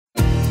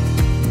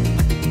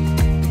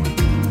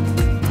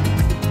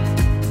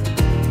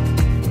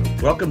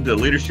Welcome to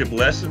Leadership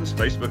Lessons,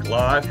 Facebook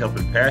Live,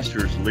 helping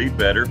pastors lead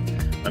better.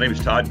 My name is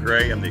Todd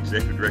Gray. I'm the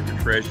Executive Director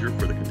Treasurer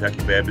for the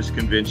Kentucky Baptist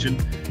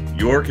Convention.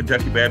 Your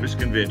Kentucky Baptist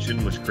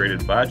Convention was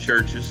created by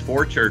churches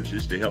for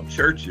churches to help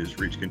churches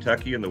reach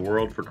Kentucky and the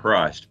world for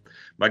Christ.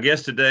 My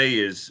guest today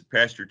is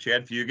Pastor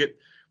Chad Fugate.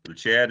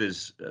 Chad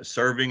is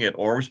serving at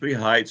Ormsby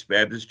Heights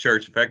Baptist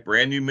Church. In fact,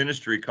 brand new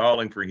ministry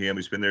calling for him.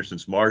 He's been there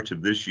since March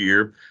of this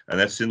year, and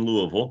that's in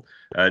Louisville.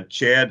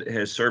 Chad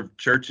has served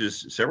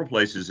churches several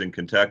places in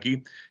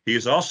Kentucky. He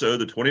is also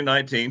the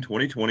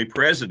 2019-2020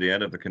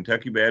 president of the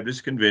Kentucky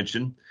Baptist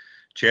Convention.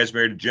 Chad's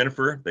married to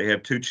Jennifer. They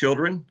have two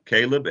children,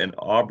 Caleb and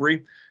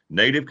Aubrey.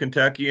 Native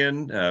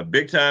Kentuckian,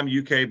 big-time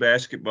UK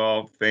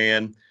basketball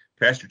fan.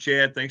 Pastor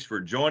Chad, thanks for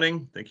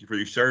joining. Thank you for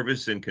your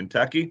service in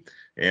Kentucky,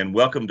 and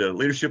welcome to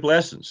Leadership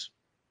Lessons.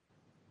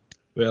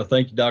 Well,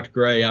 thank you, Dr.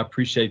 Gray. I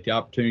appreciate the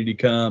opportunity to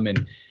come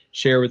and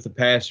share with the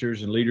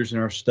pastors and leaders in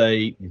our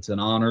state. It's an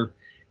honor,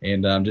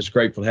 and I'm just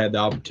grateful to have the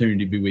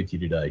opportunity to be with you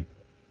today.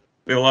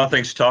 We have a lot of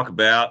things to talk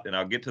about, and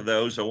I'll get to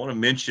those. I want to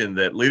mention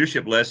that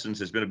Leadership Lessons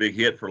has been a big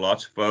hit for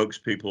lots of folks.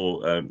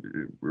 People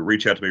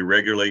reach out to me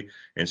regularly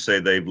and say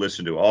they've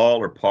listened to all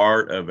or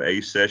part of a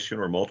session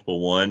or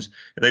multiple ones,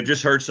 and they've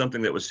just heard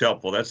something that was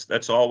helpful.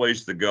 That's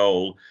always the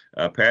goal.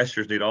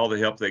 Pastors need all the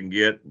help they can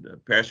get.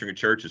 Pastoring a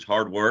church is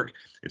hard work.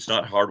 It's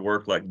not hard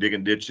work like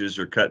digging ditches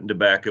or cutting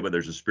tobacco, but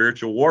there's a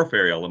spiritual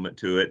warfare element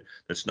to it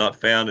that's not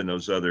found in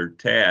those other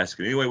tasks.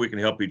 And any way we can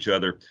help each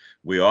other,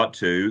 we ought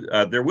to.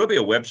 There will be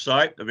a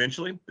website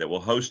eventually that will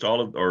host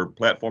all of or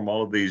platform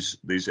all of these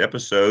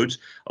episodes,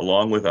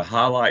 along with a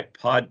highlight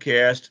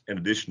podcast and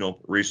additional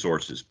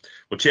resources.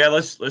 Well, Chad,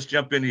 let's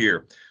jump in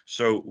here.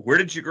 So, where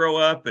did you grow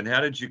up, and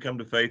how did you come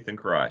to faith in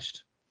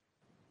Christ?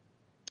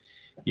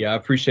 Yeah, I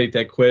appreciate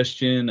that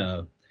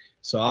question.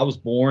 So I was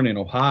born in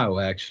Ohio,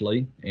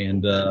 actually,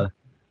 and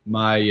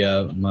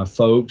my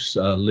folks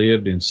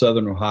lived in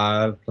southern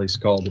Ohio, a place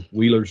called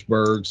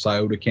Wheelersburg,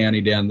 Scioto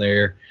County down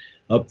there,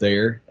 up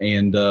there.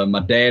 And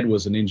my dad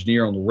was an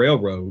engineer on the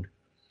railroad.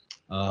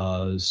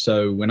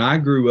 So when I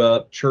grew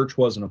up, church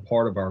wasn't a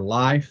part of our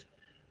life.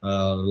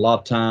 A lot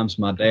of times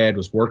my dad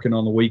was working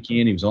on the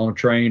weekend. He was on a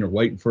train or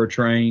waiting for a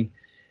train.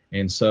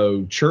 And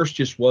so church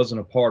just wasn't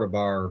a part of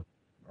our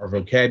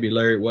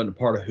vocabulary. It wasn't a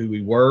part of who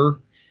we were.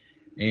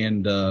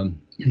 And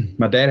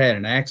my dad had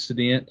an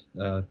accident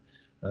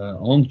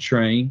on the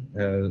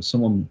train.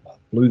 Someone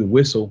blew the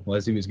whistle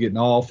as he was getting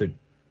off. It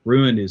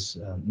ruined his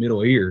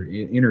inner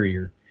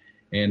ear,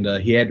 and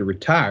he had to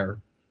retire.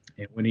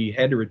 And when he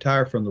had to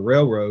retire from the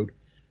railroad,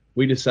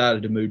 we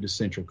decided to move to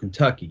Central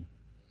Kentucky.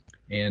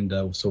 And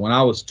so when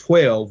I was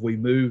 12, we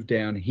moved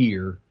down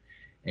here,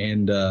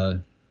 and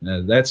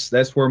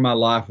that's where my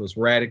life was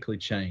radically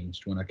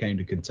changed when I came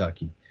to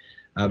Kentucky.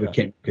 I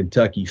became a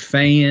Kentucky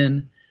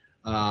fan.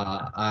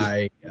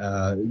 I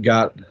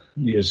got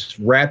just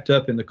wrapped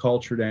up in the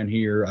culture down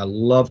here. I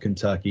love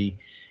Kentucky.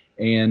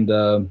 And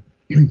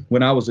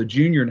when I was a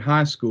junior in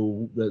high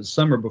school, the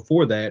summer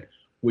before that,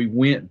 we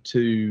moved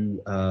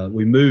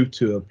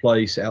to a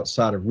place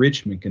outside of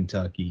Richmond,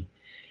 Kentucky.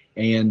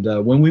 And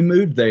when we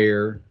moved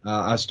there,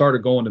 I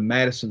started going to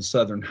Madison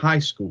Southern High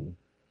School.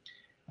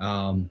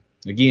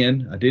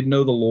 Again, I didn't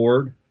know the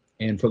Lord.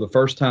 And for the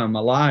first time in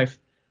my life,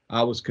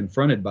 I was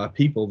confronted by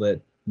people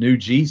that knew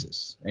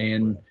Jesus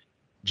and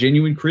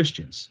genuine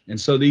Christians. And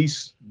so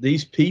these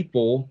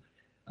people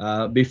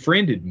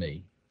befriended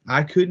me.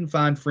 I couldn't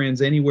find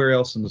friends anywhere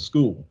else in the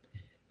school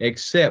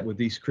except with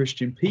these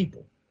Christian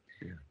people.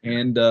 Yeah.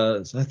 And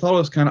so I thought it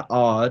was kind of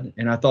odd,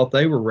 and I thought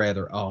they were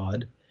rather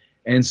odd.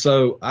 And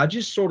so I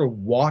just sort of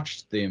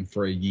watched them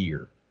for a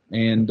year,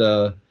 and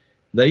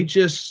they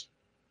just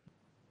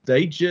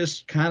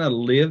kind of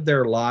lived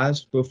their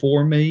lives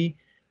before me.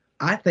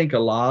 I think a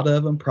lot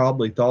of them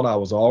probably thought I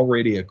was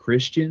already a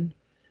Christian,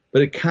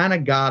 but it kind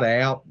of got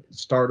out,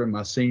 started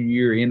my senior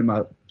year, into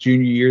my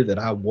junior year, that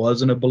I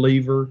wasn't a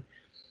believer.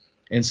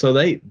 And so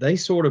they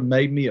sort of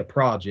made me a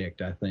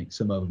project, I think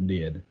some of them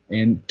did.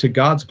 And to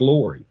God's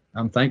glory,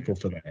 I'm thankful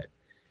for that.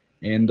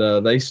 And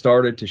they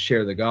started to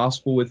share the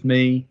gospel with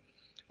me.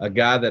 A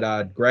guy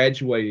that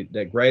graduated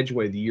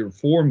the year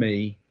before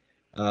me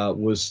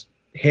was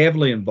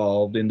heavily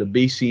involved in the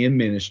BCM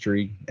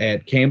ministry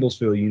at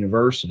Campbellsville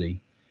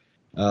University.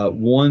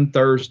 One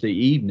Thursday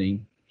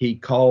evening,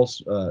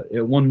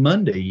 one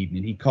Monday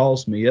evening, he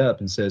calls me up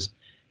and says,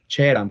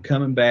 "Chad, I'm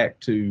coming back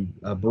to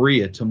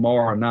Berea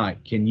tomorrow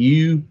night. Can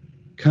you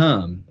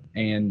come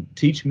and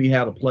teach me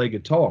how to play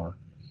guitar?"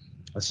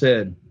 I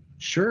said,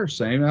 "Sure,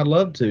 Sam, I'd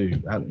love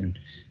to."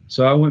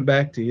 So I went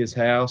back to his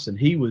house, and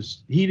he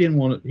didn't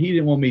want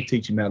me to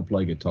teach him how to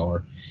play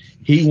guitar.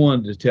 He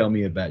wanted to tell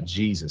me about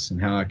Jesus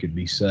and how I could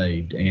be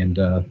saved. And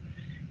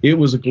it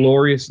was a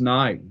glorious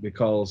night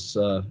because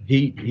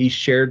he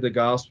shared the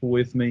gospel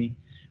with me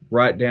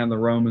right down the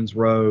Romans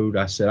road.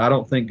 I said, "I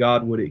don't think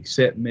God would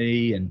accept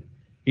me." And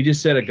he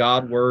just said a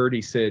God word.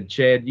 He said,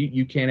 "Chad,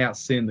 you can't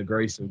out-sin the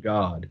grace of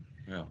God."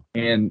 Yeah.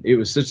 And it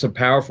was such a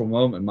powerful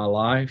moment in my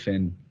life.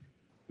 And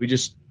we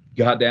just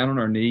got down on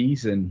our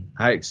knees, and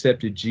I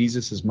accepted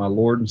Jesus as my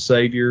Lord and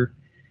Savior.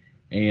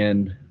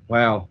 And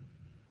wow,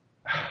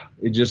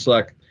 it just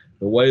like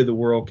the weight of the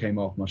world came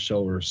off my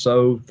shoulders.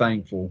 So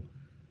thankful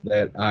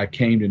that I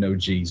came to know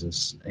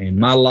Jesus, and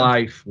my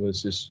life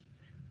was just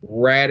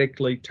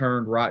radically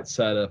turned right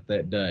side up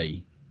that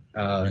day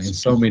in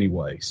so many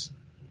ways.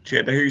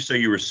 Chad, I hear you say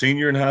you were a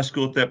senior in high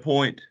school at that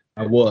point.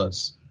 I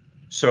was.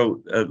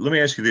 So let me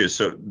ask you this.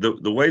 So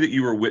the way that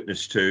you were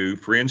witnessed to,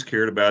 friends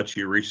cared about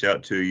you, reached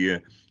out to you,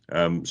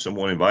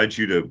 someone invited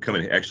you to come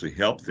and actually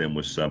help them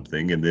with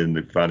something, and then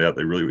they find out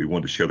they really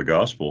wanted to share the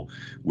gospel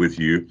with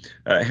you.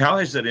 How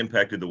has that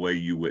impacted the way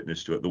you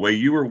witnessed to it? The way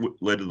you were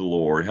led to the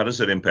Lord, how does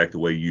that impact the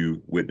way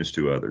you witness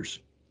to others?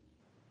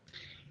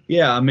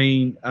 Yeah, I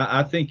mean,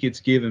 I think it's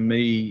given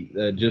me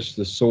just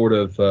the sort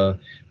of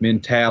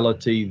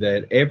mentality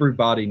that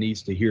everybody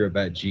needs to hear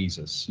about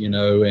Jesus,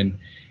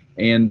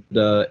 and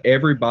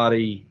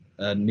everybody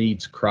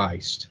needs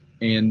Christ.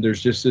 And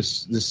there's just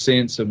this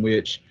sense in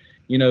which,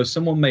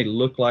 someone may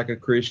look like a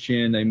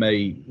Christian, they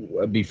may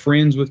be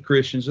friends with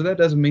Christians, so that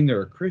doesn't mean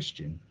they're a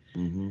Christian.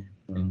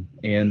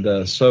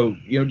 Mm-hmm. So,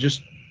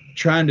 just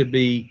trying to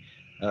be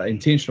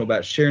intentional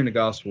about sharing the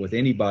gospel with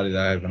anybody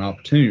that I have an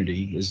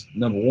opportunity is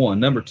number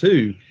one. Number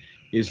two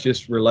is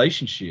just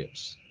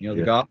relationships.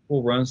 The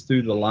gospel runs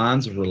through the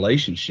lines of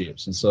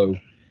relationships. And so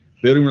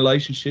building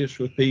relationships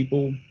with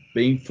people,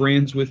 being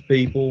friends with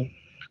people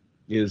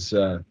is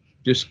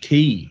just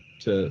key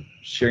to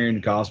sharing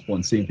the gospel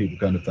and seeing people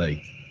come to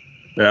faith.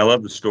 And I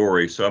love the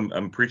story. So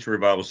I'm preaching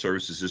revival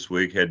services this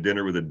week, had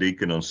dinner with a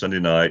deacon on Sunday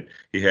night.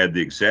 He had the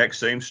exact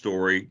same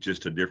story,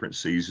 just a different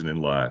season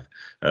in life.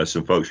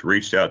 Some folks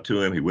reached out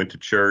to him. He went to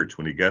church.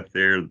 When he got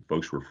there,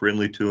 folks were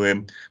friendly to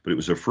him, but it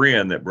was a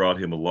friend that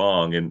brought him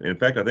along. And in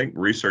fact, I think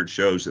research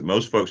shows that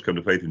most folks come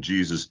to faith in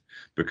Jesus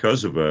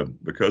because of a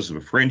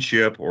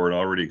friendship or an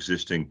already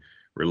existing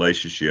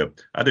relationship.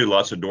 I do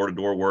lots of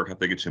door-to-door work. I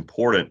think it's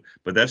important,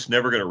 but that's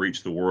never going to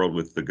reach the world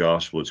with the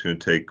gospel. It's going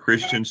to take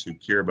Christians who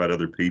care about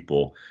other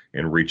people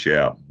and reach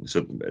out.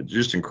 So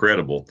just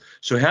incredible.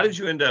 So how did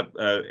you end up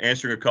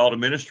answering a call to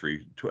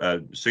ministry?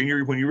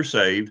 Senior, when you were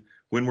saved,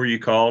 when were you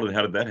called and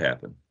how did that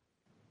happen?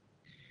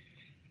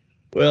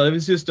 Well, it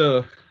was just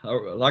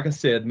like I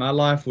said, my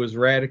life was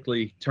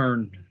radically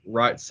turned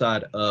right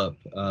side up.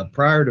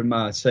 Prior to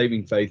my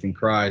saving faith in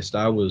Christ,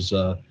 I was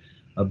a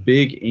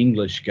big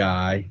English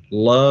guy,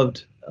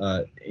 loved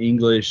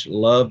English,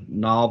 loved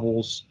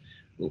novels,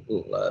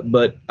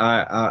 but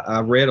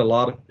I read a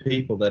lot of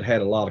people that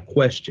had a lot of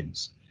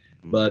questions,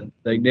 but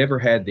they never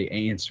had the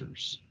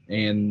answers.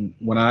 And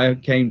when I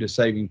came to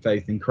saving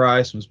faith in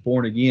Christ and was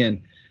born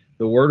again,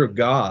 the Word of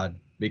God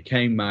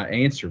became my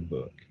answer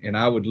book. And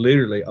I would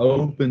literally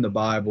open the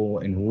Bible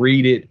and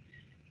read it,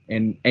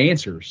 and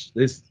answers.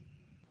 This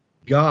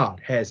God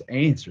has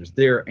answers.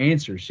 There are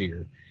answers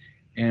here.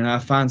 And I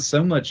find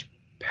so much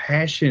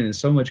passion and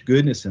so much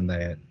goodness in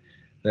that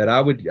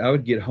I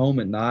would get home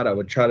at night. I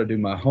would try to do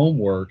my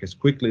homework as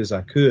quickly as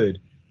I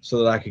could so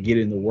that I could get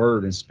in the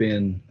Word and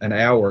spend an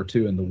hour or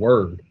two in the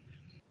Word.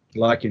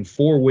 Like in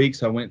 4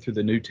 weeks, I went through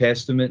the New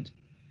Testament,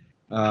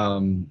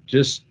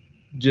 just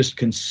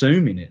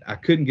consuming it. I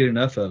couldn't get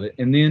enough of it.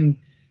 And then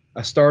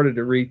I started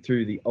to read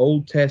through the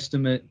Old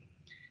Testament,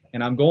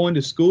 and I'm going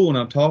to school and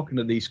I'm talking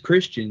to these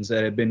Christians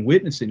that have been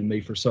witnessing to me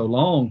for so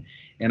long.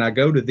 And I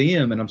go to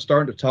them and I'm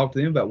starting to talk to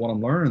them about what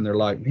I'm learning. They're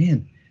like,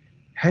 man,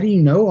 how do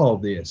you know all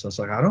this? I was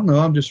like, I don't know.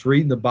 I'm just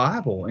reading the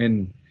Bible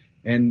and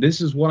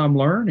this is what I'm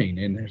learning.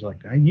 And they're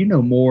like, hey, you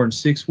know more in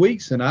 6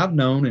 weeks than I've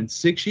known in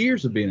 6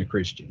 years of being a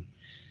Christian.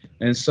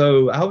 And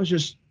so I was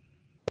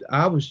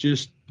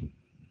just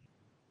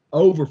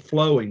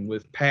overflowing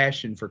with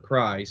passion for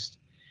Christ.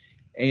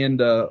 And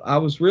I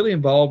was really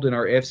involved in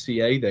our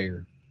FCA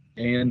there.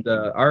 And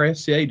our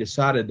FCA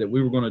decided that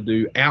we were going to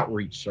do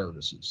outreach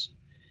services.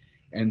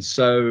 And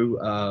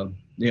so,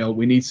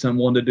 we need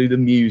someone to do the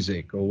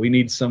music, or we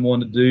need someone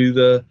to do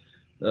the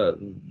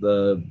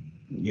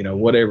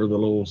whatever, the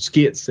little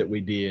skits that we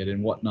did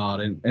and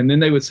whatnot. And then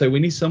they would say, we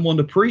need someone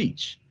to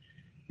preach.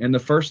 And the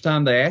first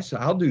time they asked,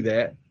 I'll do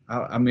that.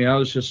 I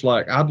was just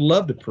like, I'd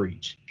love to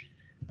preach.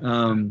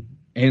 And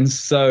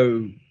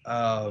so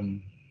I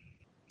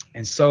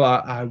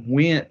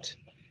went,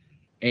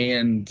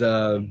 and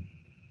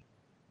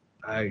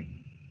I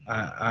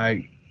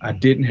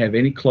didn't have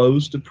any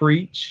clothes to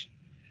preach.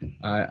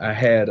 I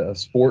had a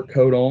sport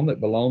coat on that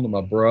belonged to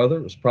my brother.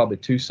 It was probably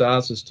 2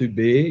 sizes too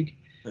big.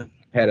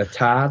 Had a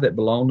tie that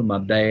belonged to my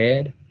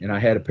dad, and I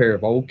had a pair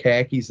of old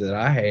khakis that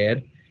I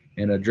had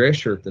and a dress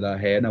shirt that I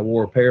had, and I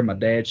wore a pair of my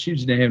dad's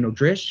shoes. Didn't have no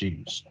dress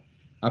shoes.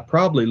 I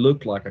probably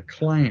looked like a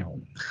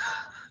clown.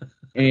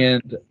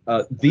 And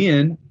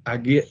then I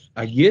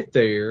get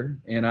there,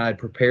 and I had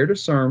prepared a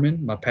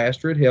sermon. My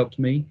pastor had helped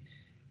me,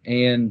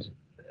 and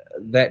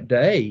that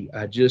day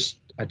I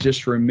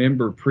just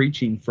remember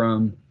preaching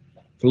from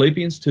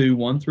Philippians 2,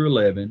 1 through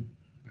 11.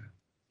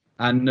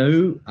 I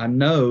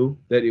know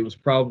that it was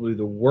probably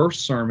the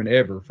worst sermon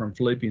ever from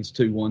Philippians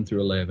 2, 1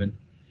 through 11.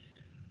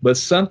 But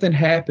something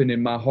happened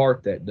in my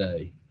heart that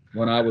day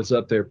when I was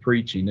up there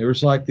preaching. There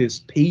was like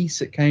this peace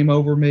that came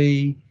over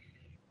me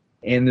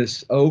and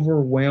this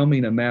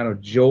overwhelming amount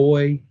of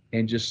joy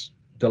and just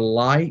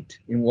delight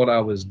in what I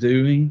was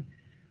doing.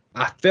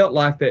 I felt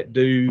like that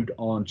dude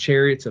on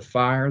Chariots of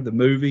Fire, the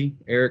movie,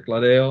 Eric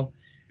Liddell.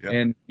 Yep.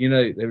 And,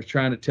 they were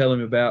trying to tell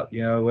him about,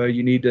 well,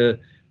 you need to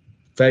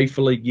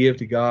faithfully give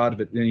to God.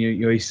 But then,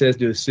 he says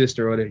to his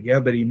sister, yeah,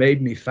 but he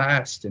made me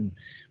fast. And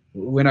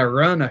when I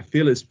run, I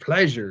feel his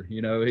pleasure.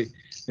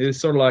 It's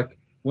sort of like,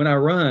 when I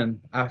run,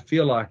 I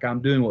feel like I'm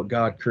doing what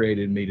God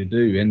created me to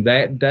do. And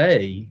that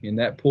day in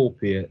that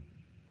pulpit,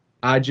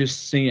 I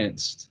just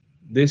sensed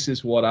this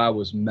is what I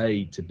was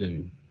made to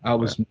do. I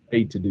was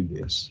made to do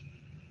this.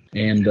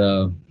 And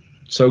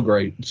so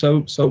great,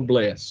 so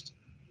blessed.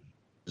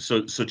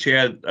 So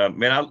Chad,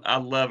 man, I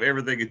love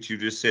everything that you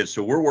just said.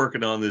 So we're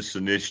working on this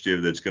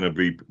initiative that's going to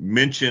be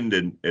mentioned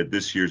at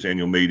this year's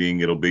annual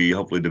meeting. It'll be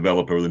hopefully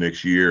developed over the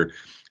next year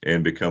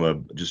and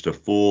become just a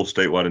full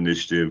statewide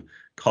initiative,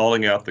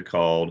 calling out the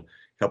called,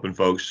 helping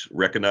folks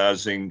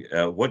recognizing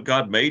what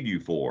God made you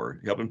for,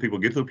 helping people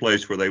get to the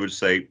place where they would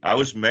say, I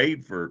was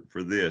made for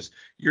this.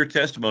 Your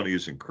testimony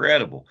is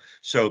incredible.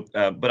 So,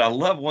 but I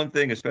love one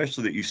thing,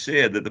 especially that you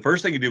said that the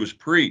first thing you did was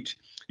preach.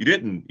 You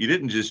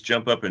didn't just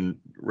jump up and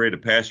ready to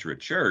pastor a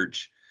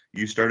church.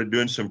 You started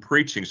doing some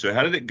preaching. So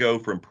how did it go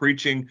from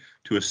preaching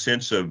to a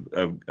sense of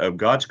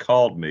God's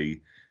called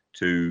me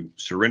to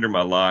surrender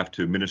my life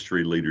to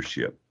ministry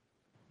leadership?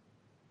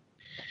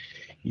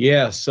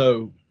 Yeah.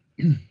 So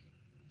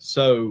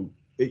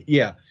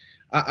yeah,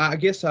 I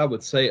guess I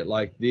would say it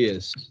like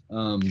this.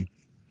 In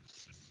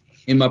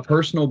my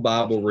personal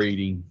Bible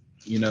reading,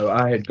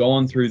 I had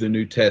gone through the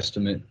New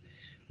Testament.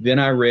 Then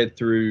I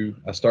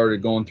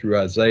started going through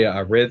Isaiah.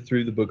 I read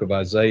through the book of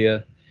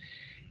Isaiah.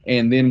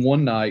 And then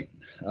one night,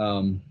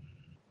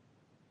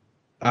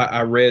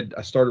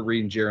 I started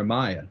reading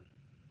Jeremiah.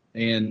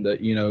 And,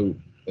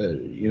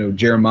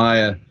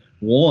 Jeremiah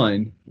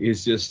 1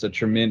 is just a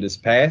tremendous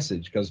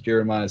passage because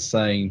Jeremiah is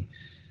saying,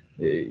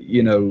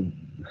 who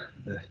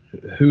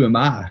am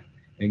I?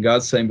 And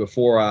God's saying,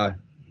 before I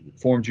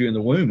formed you in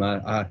the womb,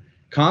 I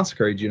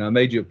consecrated you and I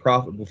made you a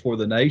prophet before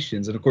the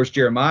nations. And of course,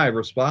 Jeremiah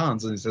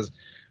responds and he says,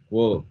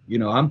 well,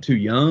 I'm too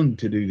young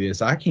to do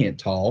this. I can't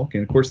talk.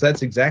 And of course,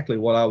 that's exactly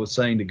what I was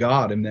saying to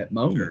God in that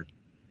moment. Sure.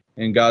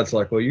 And God's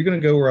like, well, you're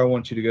going to go where I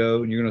want you to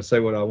go and you're going to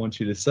say what I want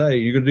you to say.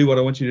 You're going to do what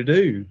I want you to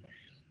do.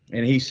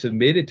 And he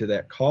submitted to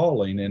that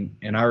calling.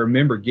 And I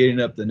remember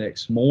getting up the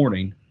next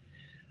morning.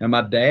 And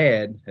my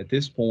dad, at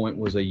this point,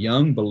 was a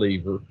young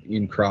believer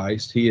in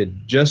Christ. He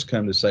had just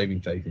come to saving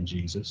faith in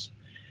Jesus.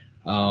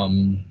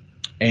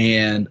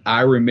 And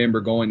I remember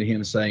going to him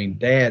and saying,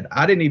 Dad,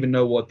 I didn't even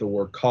know what the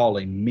word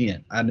calling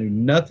meant. I knew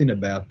nothing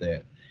about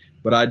that.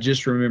 But I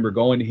just remember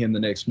going to him the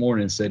next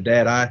morning and said,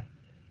 Dad,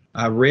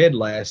 I read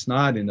last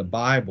night in the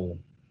Bible,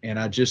 and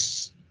I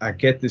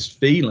get this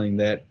feeling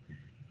that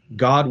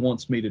God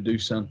wants me to do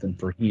something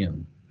for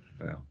him.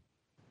 Wow.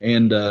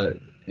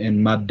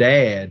 And my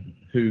dad,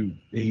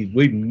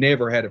 we've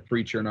never had a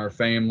preacher in our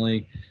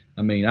family.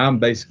 I mean, I'm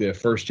basically a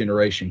first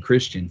generation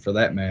Christian for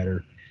that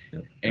matter.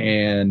 Yep.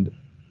 And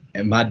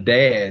my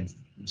dad,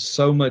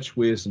 so much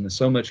wisdom and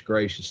so much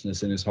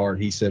graciousness in his heart.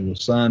 He said, well,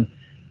 son,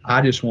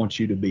 I just want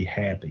you to be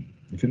happy.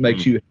 If it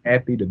makes you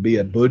happy to be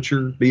a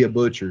butcher, be a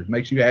butcher. If it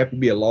makes you happy to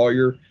be a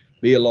lawyer,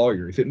 be a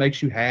lawyer. If it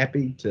makes you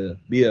happy to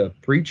be a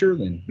preacher,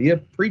 then be a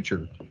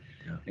preacher.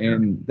 Yeah.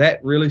 And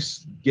that really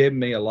gave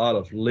me a lot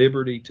of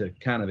liberty to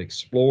kind of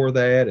explore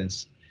that.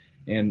 And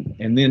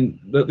then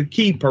the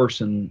key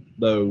person,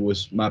 though,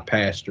 was my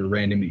pastor,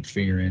 Randy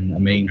McPherson. I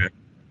mean, okay.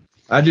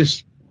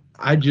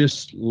 I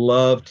just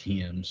loved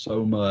him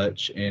so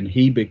much, and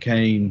he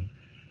became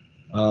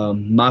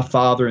my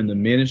father in the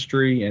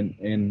ministry,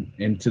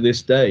 and to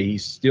this day,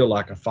 he's still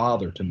like a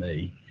father to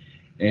me.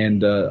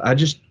 And I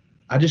just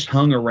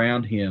hung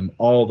around him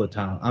all the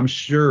time. I'm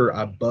sure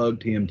I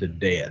bugged him to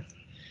death.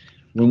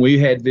 When we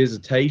had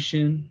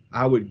visitation,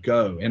 I would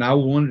go, and I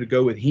wanted to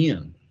go with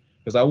him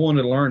because I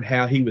wanted to learn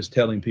how he was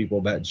telling people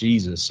about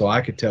Jesus so I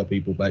could tell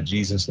people about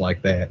Jesus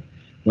like that.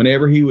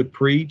 Whenever he would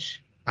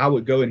preach, I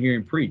would go and hear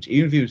him preach.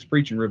 Even if he was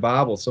preaching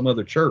revival at some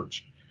other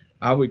church,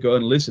 I would go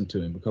and listen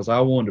to him because I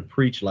wanted to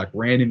preach like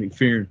Randy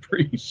McPherson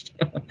preached.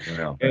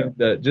 Wow. And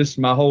just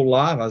my whole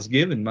life, I was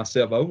giving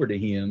myself over to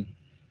him.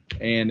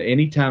 And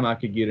anytime I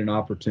could get an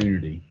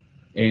opportunity.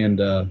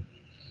 And,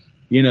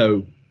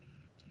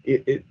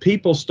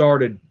 people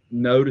started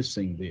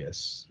noticing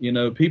this.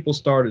 People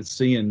started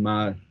seeing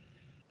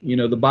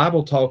the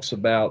Bible talks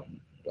about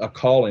a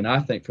calling, I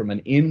think, from an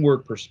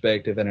inward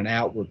perspective and an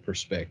outward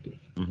perspective.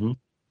 Mm-hmm.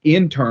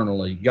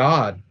 Internally,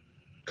 God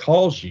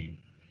calls you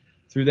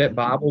through that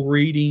Bible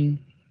reading,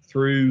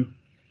 through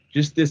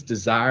just this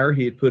desire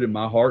he had put in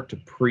my heart to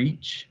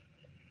preach.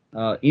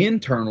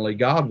 Internally,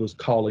 God was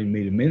calling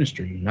me to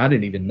ministry, and I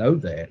didn't even know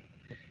that.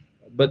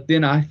 But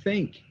then I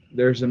think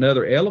there's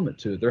another element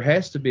to it. There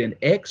has to be an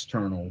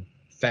external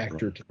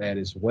factor to that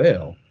as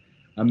well.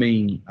 I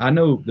mean, I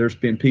know there's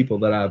been people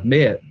that I've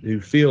met who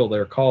feel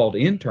they're called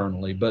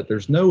internally, but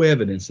there's no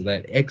evidence of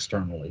that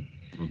externally.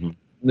 Mm-hmm.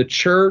 The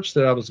church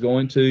that I was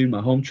going to, my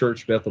home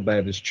church, Bethel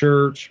Baptist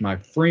Church, my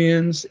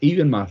friends,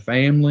 even my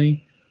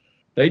family,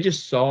 they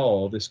just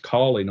saw this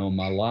calling on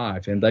my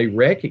life, and they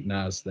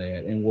recognized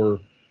that and were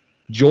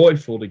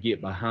joyful to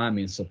get behind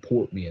me and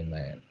support me in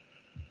that.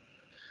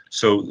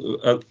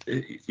 So,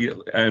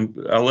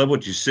 and I love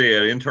what you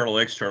said, internal,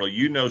 external.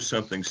 You know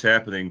something's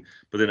happening,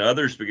 but then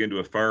others begin to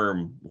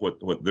affirm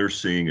what they're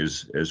seeing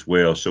as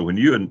well. So when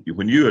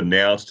you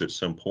announced at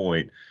some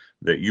point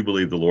that you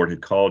believe the Lord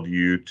had called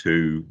you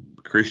to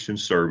Christian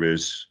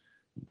service,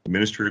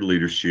 ministry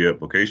leadership,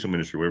 vocational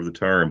ministry, whatever the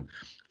term,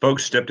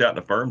 folks stepped out and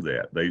affirmed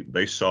that.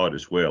 They saw it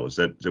as well. Is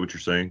that what you're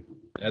saying?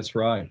 That's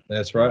right.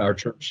 That's right. Our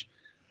church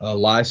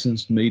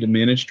licensed me to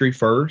ministry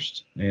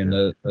first, and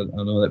I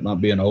know that might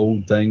be an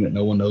old thing that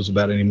no one knows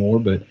about anymore,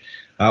 but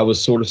I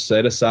was sort of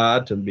set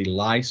aside to be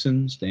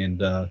licensed,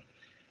 and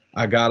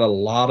I got a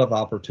lot of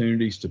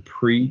opportunities to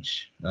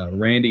preach.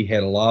 Randy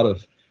had a lot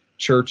of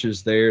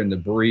churches there in the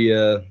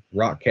Berea,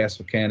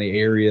 Rockcastle County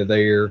area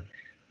there.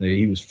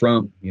 He was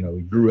from, he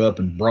grew up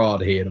in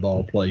Broadhead of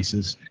all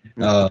places.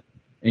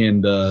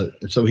 And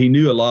so he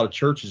knew a lot of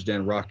churches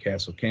down in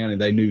Rockcastle County.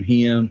 They knew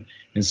him.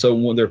 And so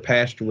when their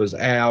pastor was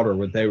out,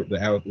 or they were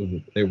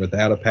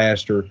without a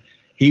pastor,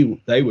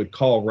 they would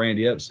call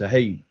Randy up and say,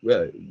 "Hey,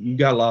 you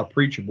got a lot of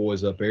preacher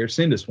boys up there.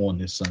 Send us one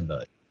this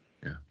Sunday."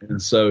 Yeah.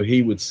 And so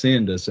he would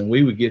send us, and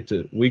we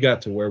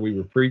got to where we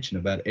were preaching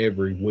about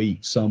every week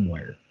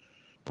somewhere.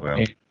 Wow.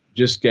 And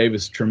just gave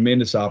us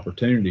tremendous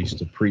opportunities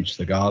to preach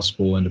the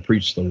gospel and to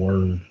preach the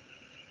word.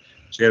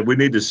 Chad, we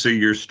need to see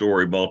your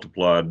story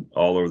multiplied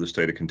all over the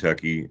state of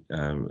Kentucky.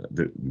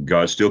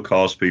 God still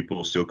calls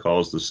people, still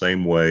calls the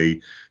same way,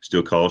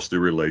 still calls through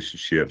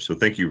relationships. So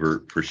thank you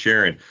for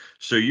sharing.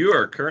 So you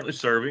are currently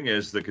serving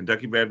as the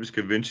Kentucky Baptist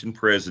Convention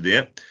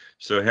president.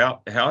 So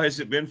how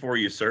has it been for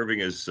you serving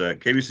as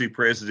KBC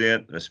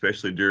president,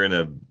 especially during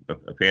a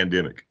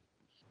pandemic?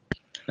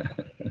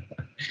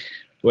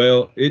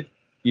 Well,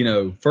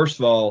 first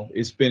of all,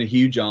 it's been a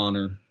huge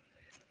honor.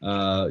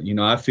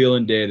 I feel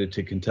indebted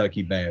to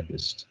Kentucky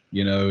Baptist.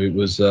 It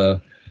was,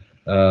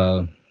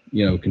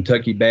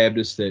 Kentucky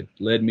Baptist that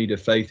led me to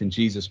faith in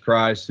Jesus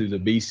Christ through the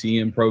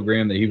BCM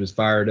program that he was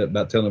fired up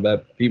about telling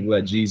about people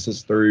about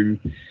Jesus through.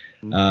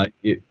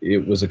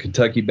 It was a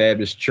Kentucky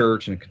Baptist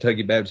church and a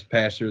Kentucky Baptist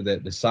pastor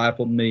that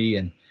discipled me.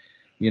 And,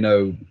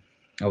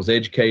 I was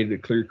educated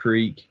at Clear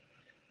Creek.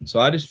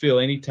 So I just feel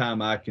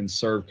anytime I can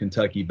serve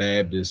Kentucky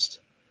Baptist,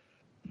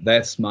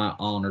 that's my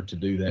honor to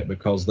do that,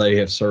 because they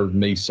have served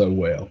me so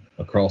well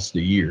across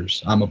the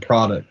years. I'm a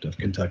product of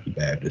Kentucky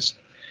Baptist.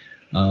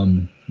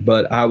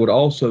 But I would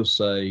also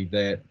say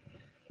that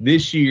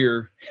this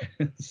year,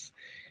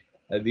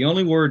 the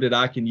only word that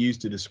I can use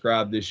to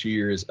describe this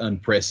year is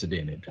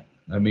unprecedented.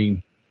 I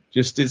mean,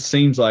 just it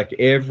seems like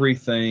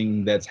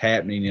everything that's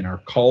happening in our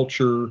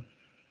culture,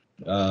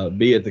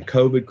 be it the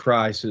COVID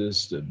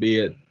crisis, be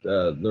it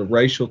the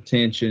racial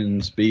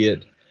tensions, be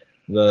it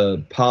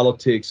the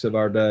politics of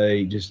our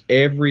day, just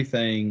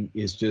everything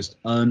is just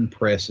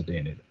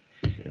unprecedented.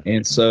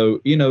 And so,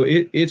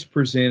 it's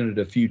presented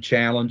a few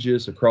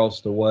challenges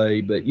across the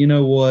way, but you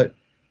know what?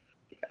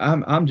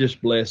 I'm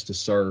just blessed to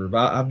serve.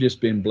 I've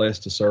just been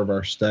blessed to serve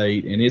our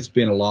state, and it's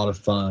been a lot of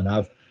fun.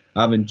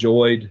 I've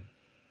enjoyed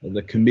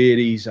the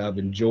committees. I've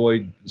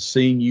enjoyed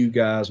seeing you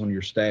guys on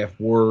your staff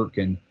work,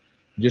 and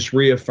just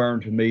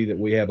reaffirmed to me that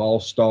we have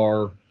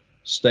all-star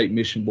state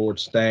mission board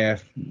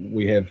staff.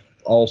 We have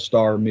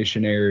all-star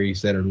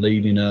missionaries that are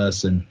leading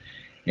us, and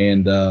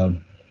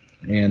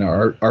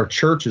our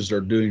churches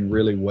are doing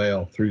really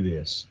well through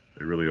this.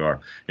 They really are.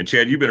 And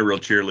Chad, you've been a real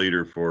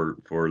cheerleader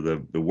for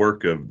the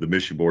work of the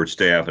mission board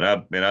staff,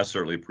 and I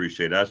certainly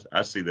appreciate it.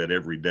 I see that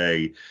every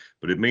day,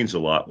 but it means a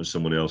lot when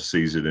someone else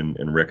sees it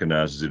and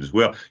recognizes it as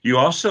well. You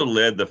also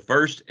led the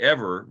first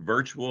ever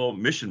virtual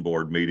mission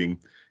board meeting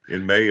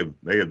in May of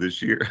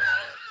this year.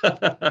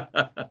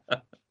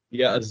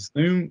 Yeah,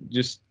 Zoom,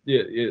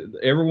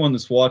 everyone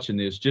that's watching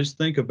this, just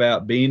think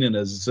about being in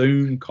a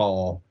Zoom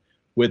call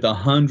with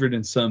 100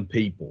 and some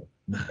people.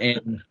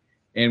 And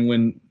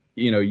when,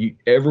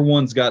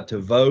 everyone's got to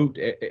vote,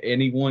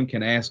 anyone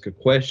can ask a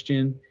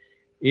question.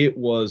 It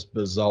was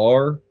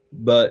bizarre,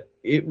 but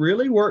it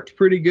really worked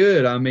pretty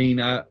good. I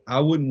mean, I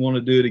wouldn't want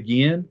to do it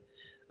again,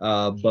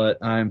 but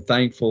I'm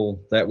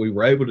thankful that we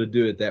were able to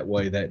do it that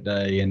way that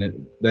day,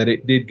 and that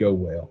it did go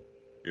well.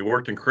 It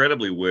worked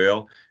incredibly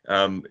well.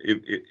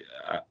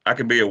 I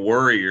can be a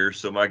worrier,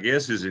 so my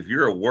guess is if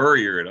you're a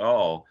worrier at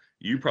all,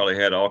 you probably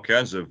had all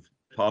kinds of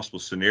possible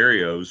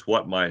scenarios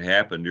what might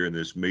happen during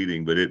this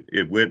meeting, but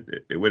it went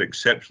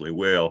exceptionally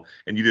well,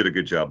 and you did a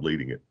good job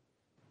leading it.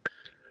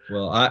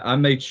 Well, I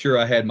made sure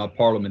I had my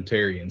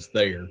parliamentarians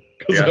there,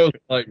 because I was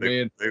like,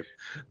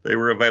 they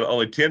were available.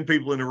 Only 10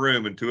 people in the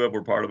room, and 2 of them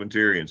were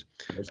parliamentarians.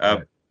 That's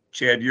right.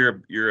 Chad, you're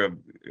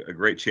a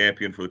great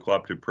champion for the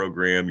cooperative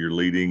program. You're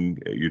leading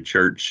your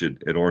church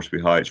at Ormsby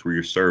Heights, where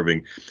you're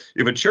serving.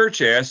 If a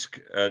church asks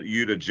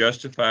you to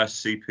justify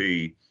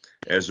CP,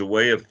 as a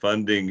way of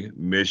funding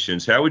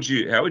missions, how would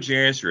you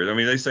answer it? I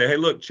mean, they say, hey,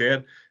 look,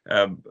 Chad,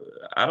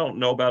 I don't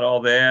know about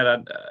all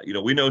that.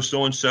 We know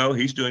so and so.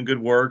 He's doing good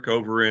work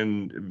over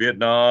in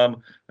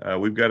Vietnam.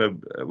 We got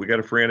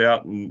a friend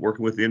out and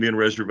working with the Indian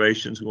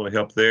reservations. We want to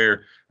help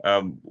there.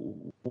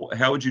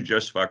 How would you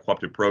justify a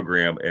cooperative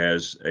program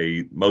as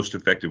a most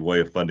effective way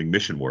of funding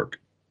mission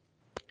work?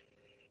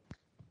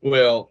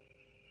 Well,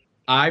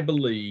 I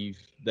believe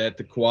that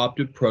the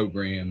cooperative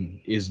program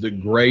is the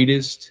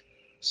greatest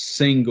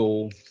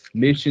single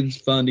missions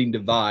funding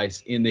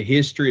device in the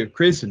history of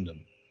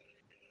Christendom.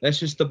 That's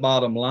just the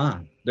bottom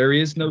line. There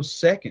is no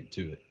second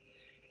to it.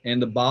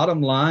 And the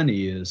bottom line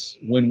is,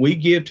 when we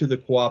give to the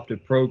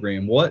cooperative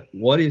program,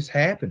 what is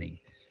happening?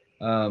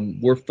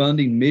 We're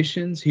funding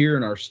missions here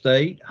in our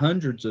state,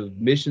 hundreds of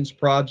missions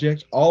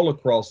projects all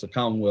across the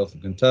Commonwealth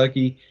of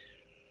Kentucky.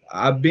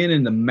 I've been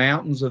in the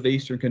mountains of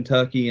eastern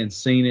Kentucky and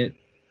seen it.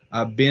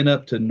 I've been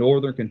up to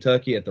northern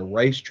Kentucky at the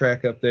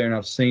racetrack up there, and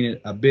I've seen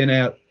it. I've been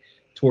out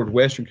toward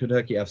western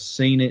Kentucky. I've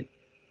seen it.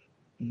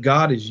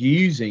 God is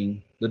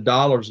using the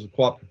dollars of the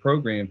cooperative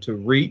program to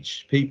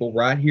reach people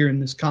right here in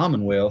this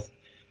Commonwealth.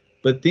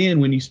 But then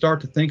when you start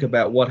to think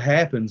about what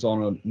happens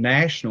on a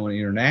national and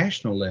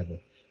international level,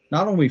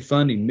 not only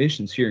funding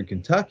missions here in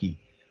Kentucky,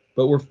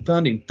 but we're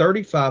funding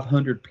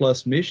 3,500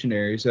 plus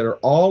missionaries that are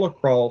all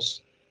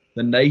across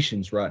the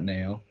nations right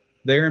now.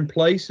 They're in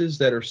places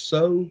that are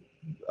so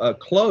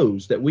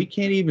closed that we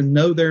can't even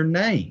know their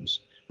names.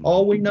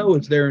 All we know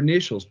is their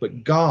initials,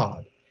 but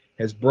God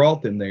has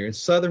brought them there, and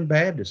Southern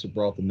Baptists have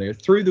brought them there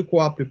through the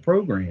cooperative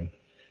program.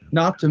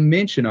 Not to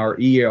mention our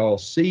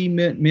ELC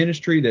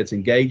ministry that's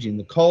engaging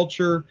the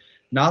culture,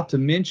 not to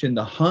mention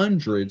the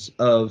hundreds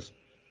of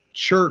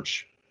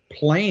church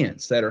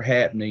plants that are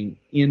happening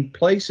in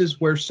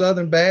places where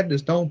Southern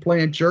Baptists don't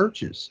plant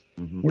churches.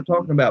 Mm-hmm. We're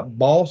talking about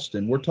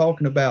Boston. We're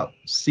talking about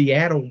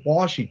Seattle,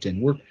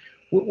 Washington.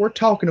 We're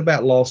talking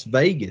about Las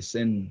Vegas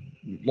and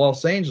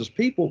Los Angeles,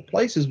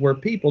 places where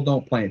people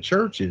don't plant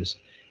churches.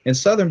 And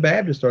Southern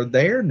Baptists are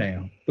there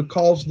now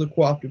because of the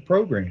cooperative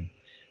program.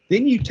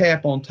 Then you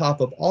tap on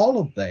top of all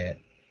of that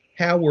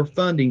how we're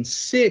funding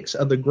 6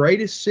 of the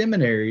greatest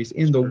seminaries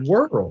in the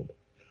world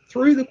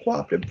through the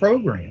cooperative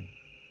program.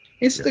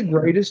 It's the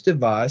greatest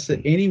device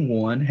that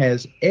anyone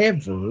has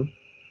ever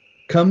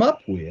come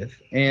up with,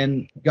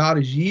 and God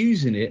is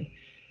using it.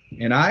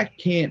 And I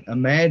can't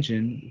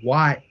imagine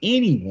why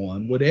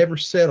anyone would ever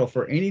settle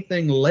for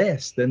anything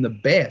less than the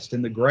best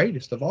and the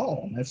greatest of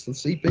all. And that's the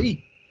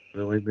CP.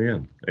 Well,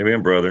 amen.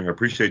 Amen, brother. I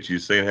appreciate you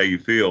saying how you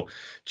feel.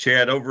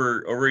 Chad,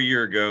 over a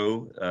year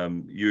ago,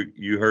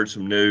 you heard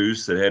some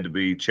news that had to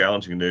be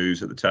challenging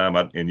news at the time,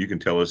 and you can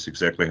tell us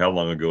exactly how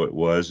long ago it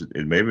was.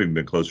 It may have even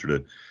been closer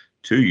to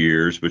 2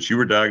 years, but you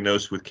were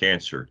diagnosed with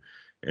cancer.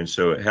 And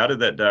so how did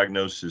that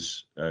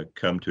diagnosis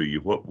come to you?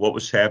 What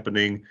was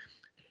happening?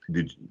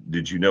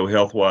 Did you know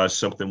health-wise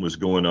something was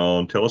going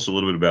on? Tell us a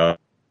little bit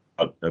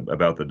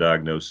about the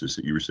diagnosis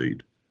that you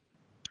received.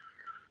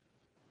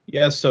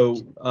 Yeah, so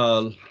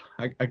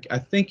I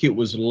think it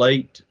was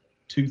late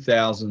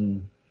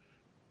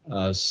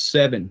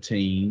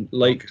 2017,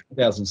 late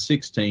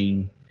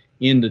 2016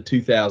 into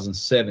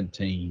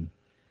 2017.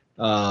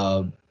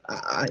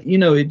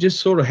 It just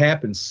sort of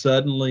happened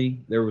suddenly.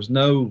 There was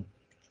no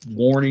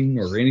warning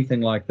or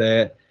anything like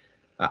that.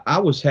 I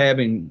was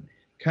having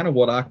kind of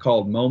what I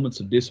called moments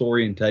of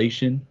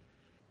disorientation.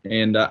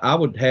 And I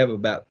would have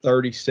about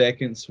 30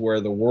 seconds where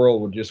the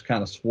world would just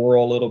kind of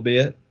swirl a little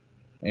bit,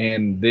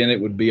 and then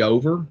it would be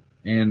over,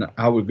 and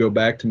I would go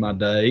back to my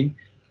day.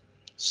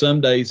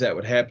 Some days that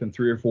would happen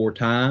 3 or 4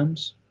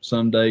 times.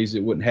 Some days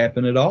it wouldn't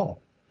happen at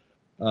all.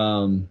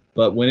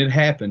 But when it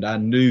happened, I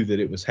knew that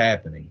it was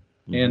happening.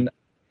 Mm-hmm. And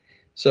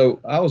so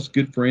I was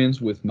good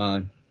friends with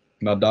my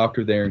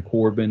doctor there in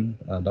Corbin,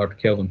 Dr.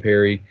 Kelvin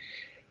Perry,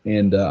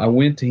 and I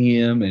went to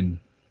him, and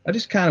I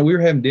just we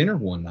were having dinner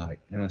one night,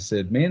 and I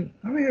said, man,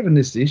 I'm having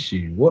this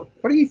issue. What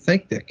do you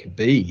think that could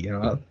be?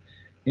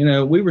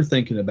 We were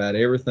thinking about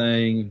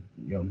everything,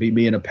 me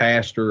being a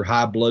pastor,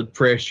 high blood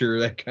pressure,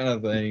 that kind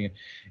of thing.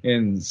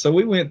 And so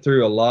we went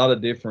through a lot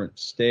of different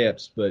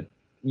steps. But,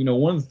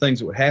 one of the things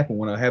that would happen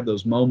when I have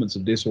those moments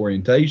of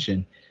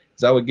disorientation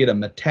is I would get a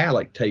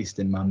metallic taste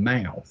in my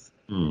mouth.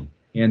 Mm.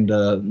 And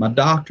my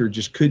doctor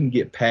just couldn't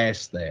get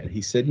past that.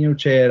 He said,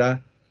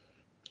 Chad,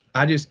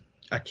 I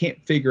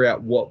can't figure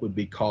out what would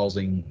be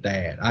causing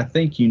that. I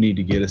think you need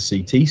to get a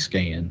CT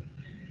scan.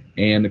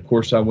 And of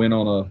course, I went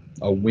on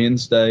a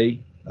Wednesday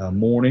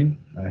morning.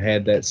 I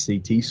had that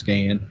CT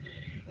scan,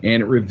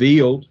 and it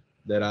revealed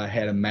that I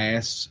had a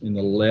mass in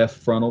the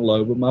left frontal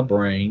lobe of my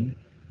brain.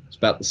 It's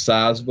about the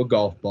size of a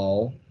golf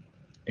ball.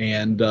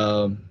 And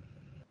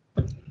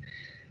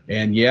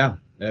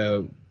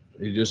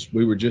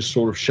we were just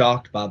sort of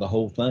shocked by the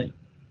whole thing.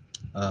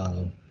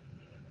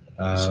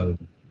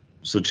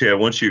 So Chad,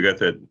 once you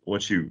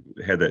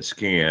had that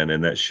scan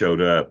and that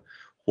showed up,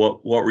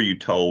 what were you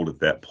told at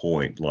that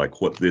point,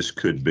 like what this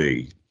could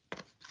be?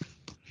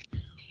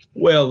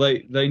 Well,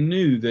 they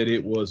knew that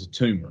it was a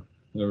tumor.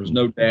 There was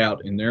no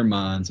doubt in their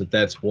minds that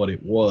that's what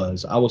it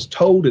was. I was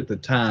told at the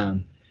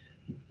time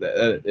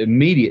the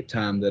immediate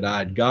time that I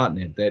had gotten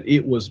it, that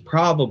it was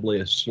probably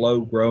a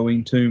slow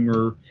growing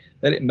tumor,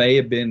 that it may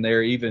have been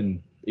there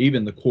even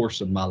the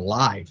course of my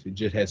life. It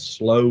just has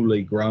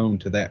slowly grown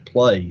to that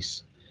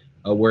place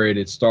where it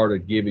had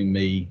started giving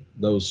me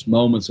those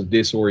moments of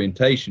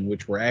disorientation,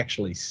 which were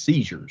actually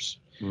seizures.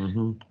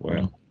 Mm-hmm.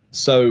 Wow.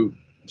 So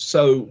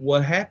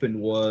what happened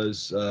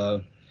was,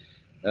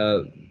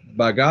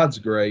 by God's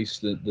grace,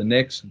 the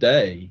next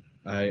day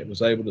I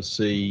was able to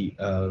see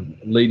a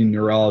leading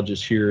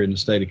neurologist here in the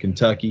state of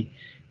Kentucky.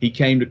 He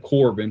came to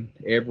Corbin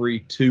every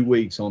 2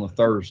 weeks on a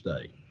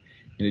Thursday.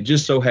 And it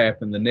just so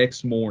happened the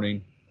next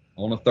morning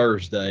on a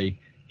Thursday,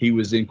 he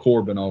was in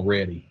Corbin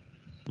already.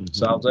 Mm-hmm.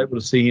 So I was able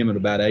to see him at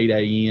about 8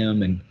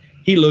 a.m. and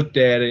he looked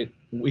at it.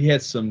 We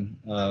had some,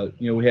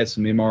 we had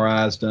some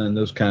MRIs done,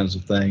 those kinds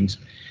of things.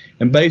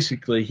 And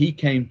basically he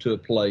came to a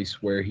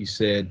place where he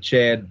said,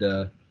 Chad,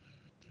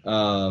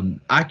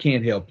 I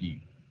can't help you,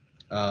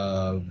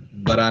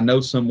 but I know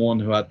someone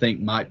who I think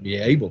might be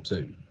able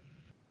to.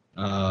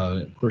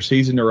 Of course,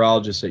 he's a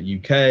neurologist at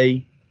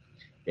UK.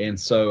 And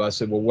so I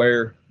said, well,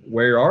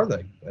 where are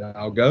they?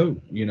 I'll go.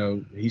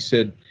 He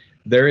said,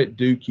 they're at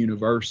Duke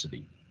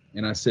University.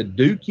 And I said,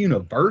 Duke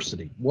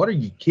University? What, are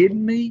you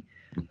kidding me?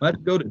 I have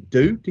to go to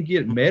Duke to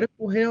get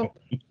medical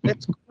help?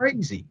 That's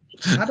crazy.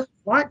 I don't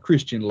like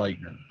Christian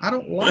Laettner. I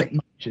don't like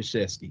Mike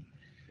Krzyzewski.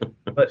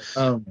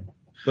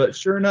 But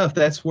sure enough,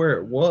 that's where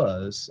it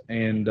was.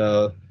 And,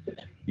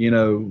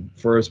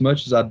 for as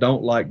much as I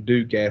don't like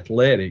Duke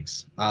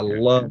athletics, I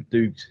love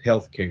Duke's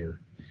healthcare.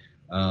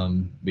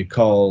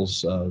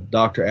 Because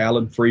Dr.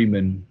 Alan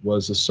Freeman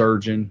was a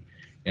surgeon,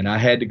 and I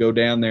had to go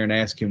down there and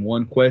ask him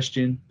one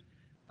question.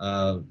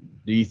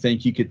 Do you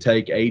think you could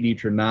take 80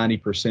 to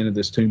 90% of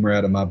this tumor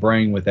out of my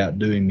brain without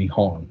doing me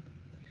harm?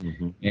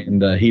 Mm-hmm.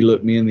 And he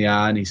looked me in the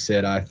eye and he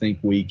said, I think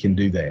we can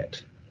do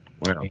that.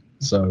 Wow. And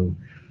so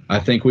I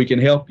think we can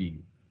help you.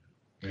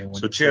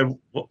 So, Chad,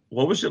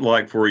 what was it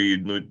like for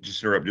you?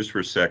 Just interrupt just for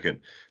a second.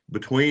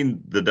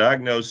 Between the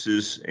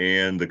diagnosis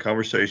and the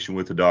conversation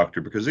with the doctor,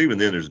 because even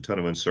then there's a ton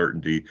of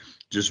uncertainty,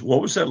 just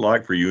what was that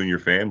like for you and your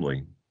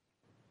family?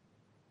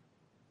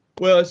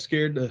 Well, it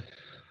scared the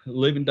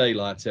living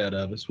daylights out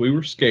of us. We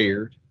were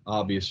scared,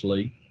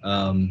 obviously.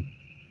 I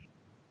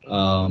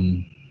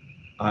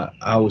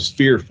was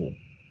fearful.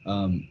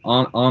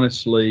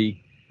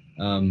 Honestly,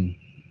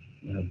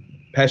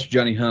 Pastor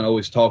Johnny Hunt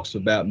always talks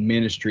about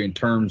ministry in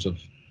terms of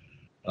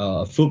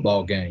a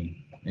football game.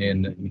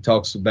 And he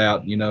talks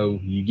about,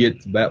 you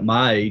get about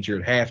my age,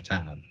 you're at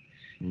halftime.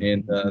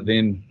 And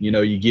then,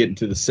 you get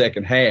into the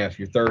second half,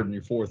 your third and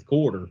your fourth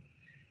quarter.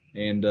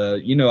 And,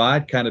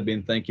 I'd kind of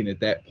been thinking at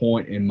that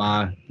point in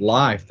my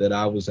life that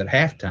I was at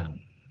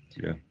halftime.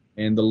 Yeah.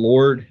 And the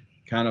Lord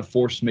kind of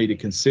forced me to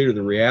consider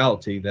the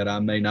reality that I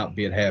may not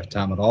be at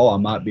halftime at all. I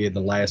might be at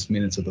the last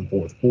minutes of the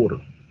fourth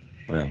quarter.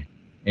 Wow.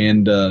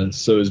 And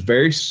so it was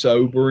very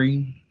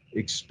sobering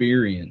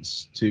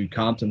experience to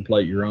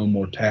contemplate your own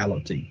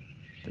mortality.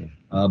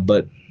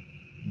 But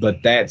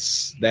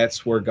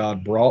that's where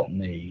God brought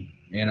me,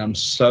 and I'm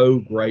so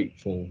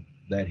grateful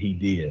that He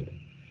did.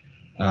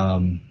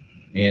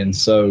 And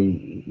so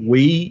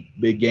we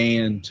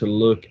began to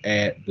look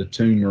at the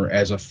tumor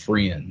as a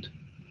friend.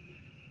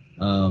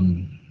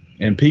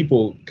 And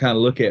people kind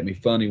of look at me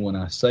funny when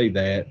I say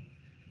that,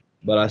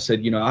 but I said,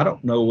 I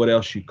don't know what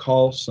else you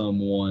call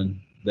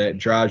someone that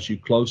drives you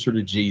closer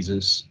to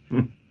Jesus,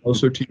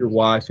 closer to your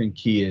wife and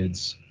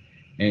kids,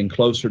 and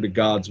closer to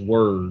God's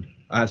Word.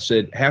 I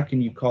said, how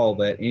can you call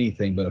that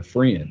anything but a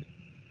friend?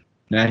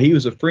 Now, he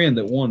was a friend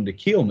that wanted to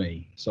kill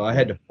me, so I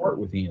had to part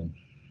with him.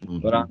 Mm-hmm.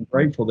 But I'm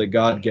grateful that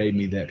God gave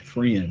me that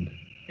friend.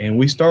 And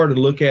we started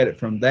to look at it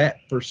from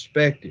that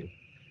perspective.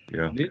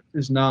 Yeah. This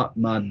is not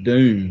my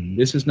doom.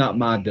 This is not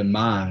my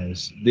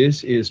demise.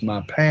 This is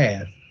my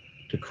path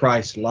to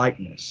Christ's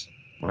likeness.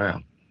 Wow.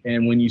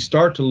 And when you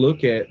start to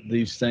look at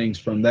these things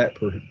from that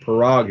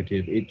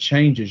prerogative, it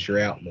changes your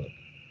outlook.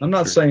 I'm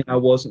not saying I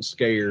wasn't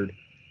scared.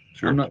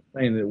 Sure. I'm not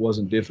saying that it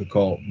wasn't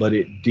difficult, but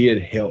it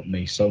did help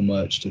me so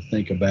much to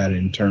think about it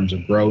in terms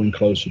of growing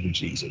closer to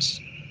Jesus.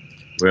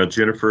 Well,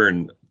 Jennifer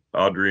and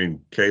Aubrey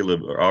and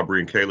Caleb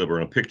are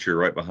in a picture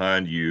right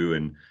behind you,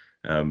 and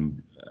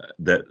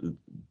that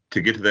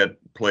to get to that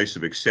place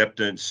of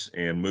acceptance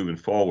and moving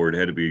forward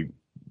had to be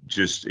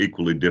just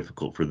equally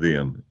difficult for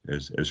them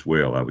as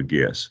well, I would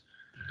guess.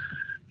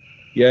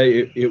 Yeah,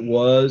 it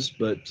was,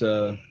 but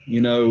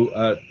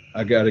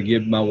I got to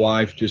give my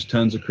wife just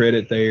tons of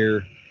credit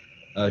there.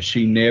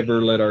 She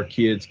never let our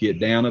kids get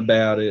down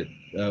about it.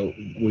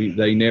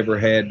 They never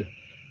had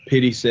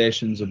pity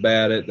sessions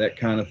about it, that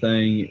kind of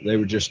thing. They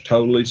were just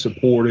totally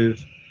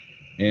supportive,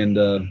 and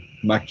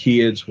my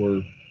kids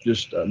were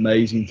just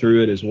amazing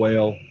through it as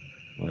well.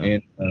 Wow.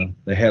 And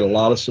they had a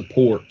lot of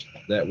support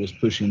that was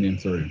pushing them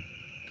through.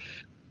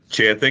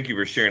 Chad, thank you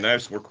for sharing. I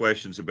have some more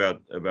questions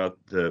about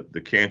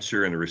the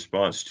cancer and the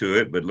response to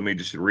it, but let me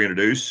just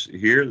reintroduce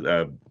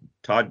here.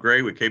 Todd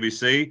Gray with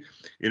KBC,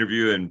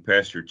 interviewing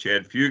Pastor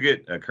Chad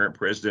Fugit, current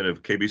president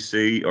of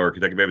KBC, or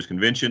Kentucky Baptist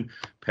Convention,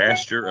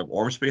 pastor of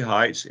Ormsby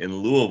Heights in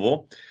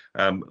Louisville.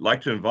 I'd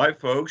like to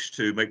invite folks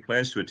to make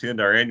plans to attend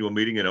our annual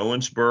meeting in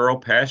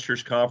Owensboro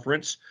Pastors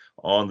Conference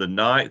on the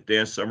 9th.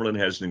 Dan Summerlin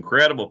has an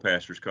incredible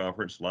pastors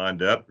conference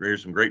lined up.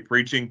 There's some great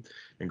preaching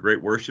and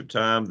great worship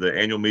time. The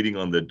annual meeting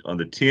on the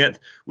 10th.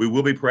 We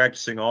will be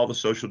practicing all the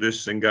social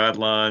distancing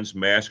guidelines.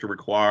 Masks are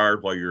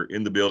required while you're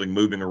in the building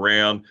moving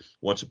around.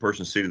 Once a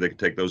person's seated, they can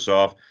take those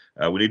off.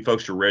 We need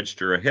folks to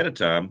register ahead of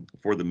time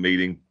for the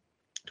meeting.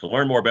 To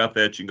learn more about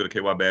that, you can go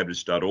to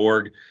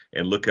kybaptist.org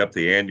and look up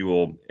the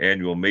annual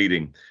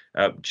meeting.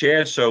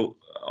 Chad, so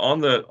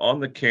on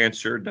the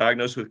cancer,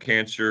 diagnosed with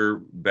cancer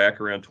back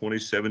around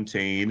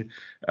 2017,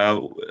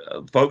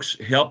 folks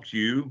helped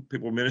you,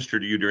 people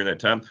ministered to you during that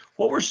time.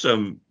 What were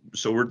so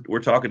we're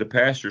talking to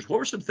pastors, what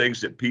were some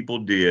things that people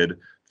did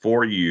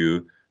for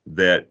you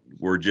that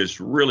were just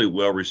really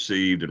well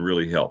received and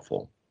really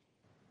helpful?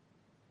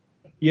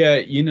 Yeah,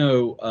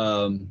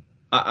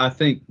 I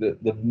think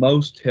that the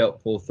most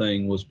helpful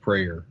thing was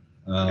prayer.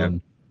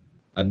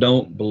 I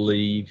don't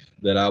believe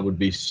that I would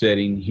be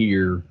sitting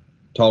here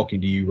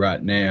talking to you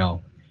right now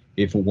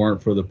if it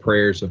weren't for the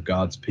prayers of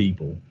God's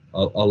people.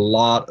 A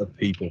lot of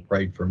people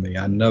prayed for me.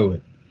 I know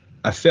it.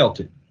 I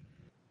felt it.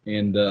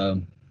 And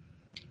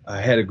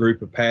I had a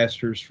group of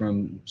pastors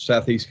from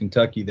Southeast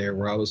Kentucky there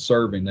where I was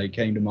serving. They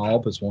came to my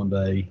office one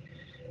day,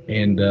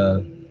 and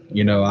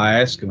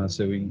I asked them, I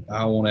said,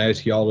 I want to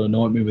ask y'all to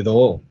anoint me with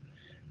oil.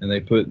 And they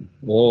put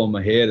oil on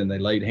my head and they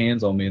laid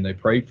hands on me and they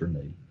prayed for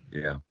me.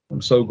 Yeah.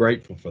 I'm so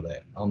grateful for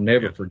that. I'll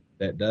never forget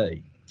that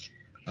day.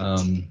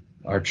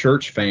 Our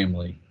church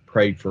family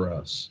prayed for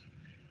us,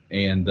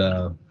 and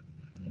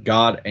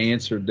God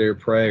answered their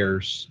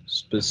prayers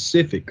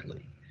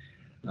specifically.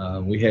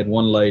 We had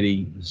one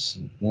lady,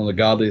 one of the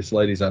godliest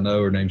ladies I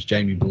know, her name's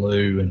Jamie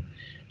Blue, and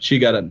she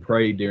got up and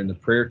prayed during the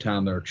prayer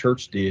time that our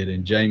church did.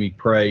 And Jamie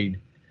prayed,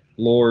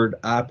 Lord,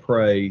 I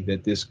pray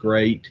that this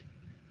great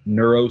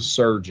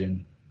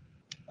neurosurgeon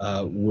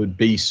would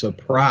be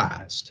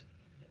surprised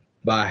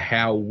by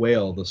how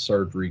well the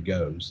surgery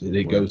goes. That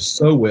it goes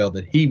so well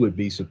that he would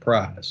be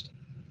surprised.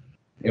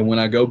 And when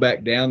I go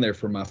back down there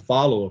for my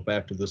follow-up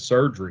after the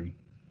surgery,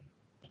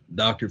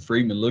 Dr.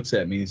 Friedman looks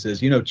at me and he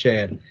says,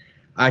 Chad,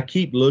 I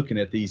keep looking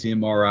at these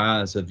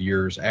MRIs of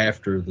yours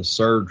after the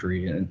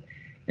surgery,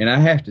 and I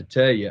have to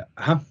tell you,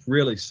 I'm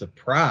really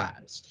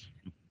surprised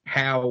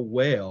how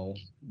well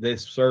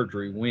this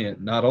surgery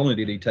went. Not only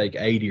did he take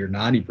 80 or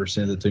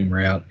 90% of the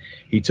tumor out,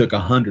 he took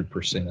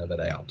 100% of it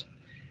out.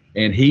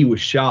 And he was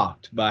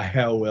shocked by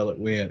how well it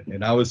went.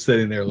 And I was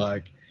sitting there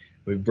like,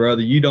 well,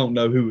 brother, you don't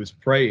know who was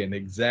praying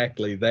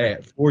exactly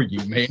that for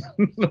you, man.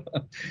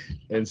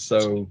 And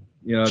so,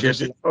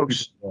 didn't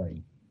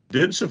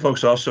some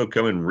folks also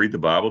come and read the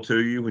Bible to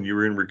you when you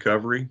were in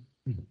recovery?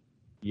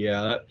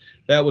 Yeah,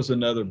 that was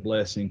another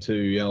blessing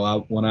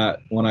too. When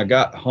I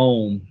got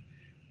home,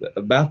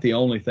 about the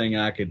only thing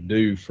I could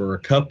do for a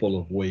couple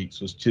of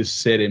weeks was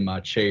just sit in my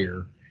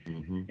chair.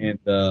 Mm-hmm.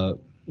 And,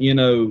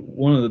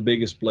 one of the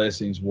biggest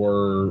blessings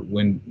were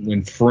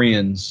when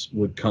friends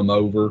would come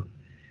over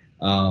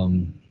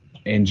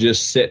and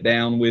just sit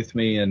down with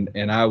me,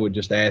 and I would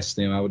just ask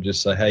them, I would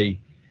just say, hey,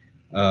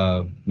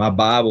 my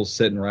Bible's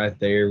sitting right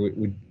there.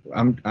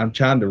 I'm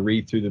trying to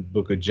read through the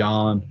book of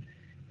John.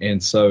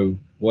 And so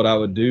what I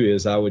would do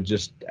is I would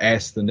just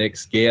ask the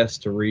next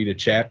guest to read a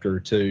chapter or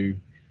two,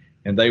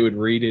 and they would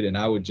read it, and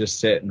I would just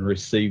sit and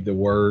receive the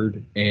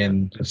word,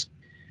 and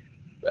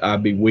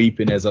I'd be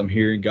weeping as I'm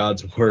hearing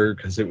God's word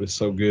because it was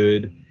so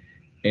good.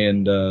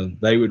 And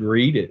they would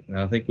read it, and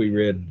I think we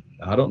read,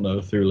 I don't know,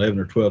 through 11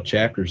 or 12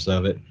 chapters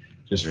of it,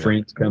 just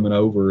friends coming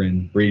over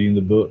and reading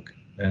the book.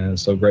 And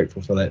so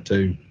grateful for that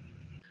too.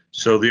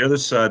 So the other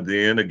side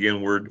then,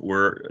 again,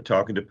 we're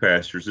talking to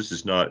pastors. This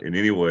is not in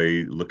any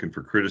way looking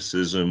for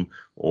criticism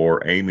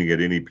or aiming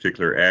at any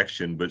particular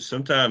action, but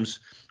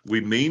sometimes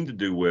we mean to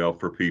do well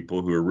for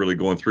people who are really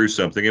going through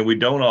something, and we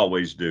don't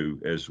always do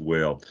as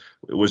well.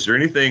 Was there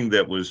anything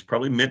that was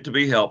probably meant to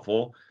be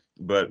helpful,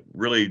 but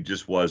really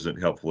just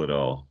wasn't helpful at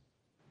all?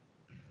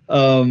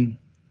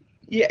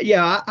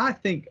 Yeah. I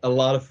think a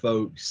lot of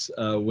folks,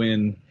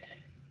 when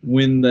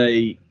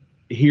they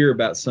hear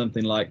about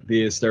something like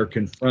this, they're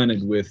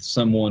confronted with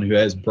someone who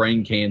has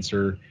brain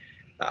cancer.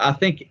 I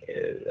think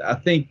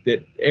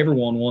that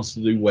everyone wants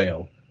to do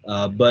well,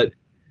 but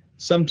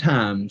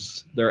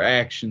sometimes their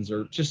actions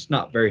are just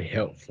not very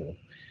helpful.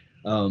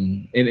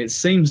 And it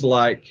seems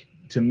like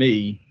to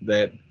me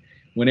that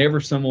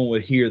whenever someone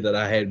would hear that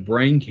I had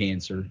brain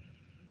cancer,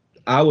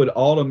 I would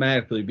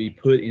automatically be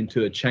put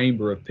into a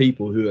chamber of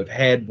people who have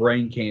had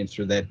brain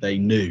cancer that they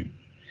knew.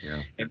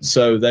 Yeah. And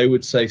so they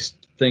would say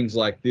things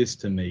like this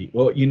to me.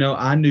 Well,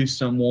 I knew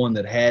someone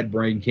that had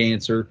brain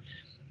cancer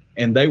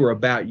and they were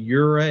about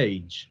your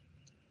age,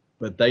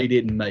 but they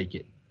didn't make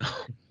it.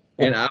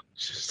 And I was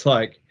just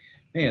like,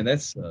 man,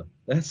 that's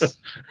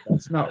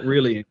not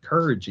really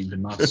encouraging to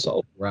my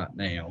soul right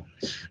now.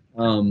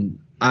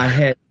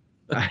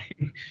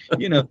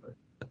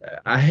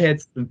 I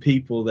had some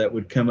people that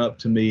would come up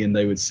to me and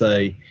they would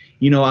say,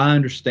 I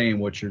understand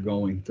what you're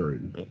going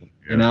through. Yeah.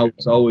 And I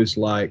was always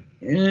like,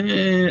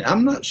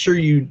 I'm not sure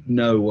you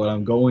know what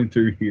I'm going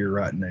through here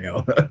right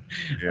now.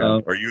 Yeah.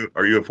 Are you a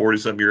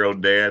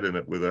 40-something-year-old dad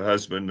and with a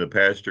husband, a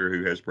pastor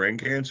who has brain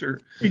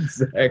cancer?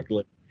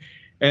 Exactly.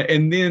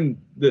 And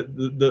then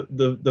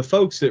the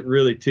folks that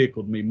really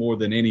tickled me more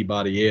than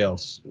anybody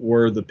else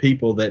were the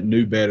people that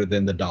knew better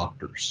than the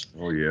doctors.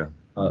 Oh yeah.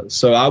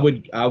 So I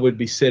would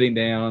be sitting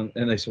down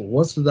and they said, well,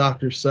 what's the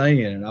doctor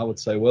saying? And I would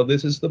say, well,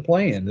 this is the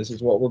plan. This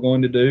is what we're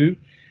going to do.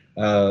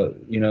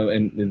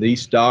 And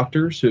these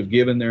doctors who have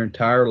given their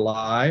entire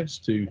lives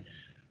to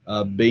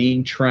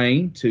being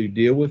trained to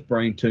deal with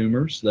brain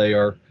tumors, they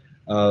are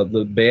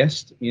the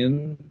best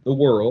in the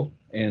world.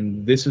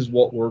 And this is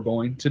what we're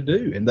going to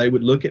do. And they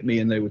would look at me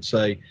and they would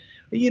say,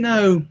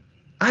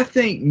 I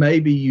think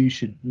maybe you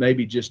should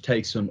maybe just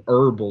take some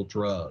herbal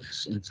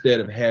drugs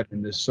instead of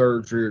having this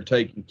surgery or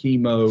taking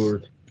chemo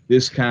or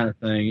this kind of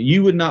thing.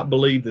 You would not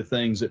believe the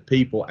things that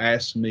people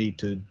ask me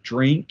to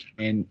drink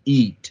and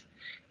eat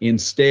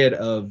instead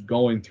of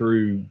going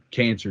through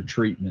cancer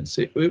treatments.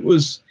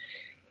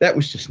 That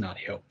was just not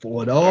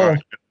helpful at all.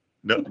 Right.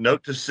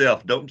 Note to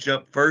self: don't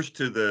jump first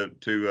to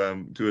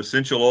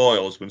essential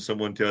oils when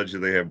someone tells you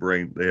they have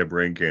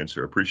brain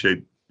cancer.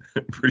 Appreciate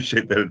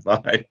that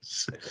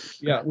advice.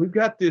 Yeah, we've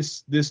got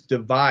this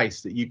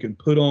device that you can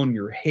put on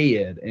your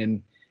head,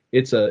 and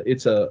it's a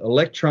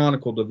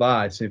electronical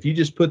device. If you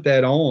just put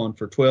that on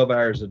for 12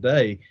 hours a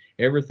day,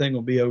 everything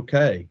will be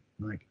okay.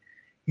 Like,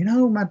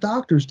 my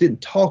doctors didn't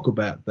talk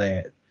about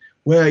that.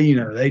 Well,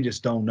 they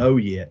just don't know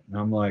yet. And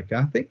I'm like,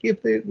 I think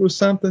if it was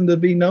something to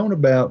be known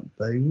about,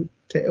 they would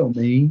tell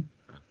me.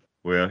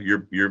 Well,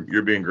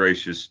 you're being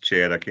gracious,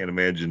 Chad. I can't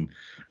imagine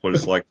what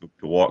it's like to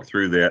walk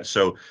through that.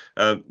 So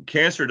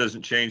cancer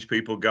doesn't change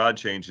people. God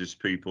changes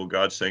people.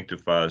 God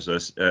sanctifies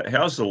us.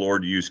 How's the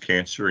Lord use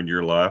cancer in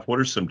your life? What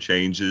are some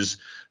changes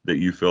that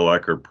you feel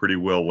like are pretty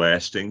well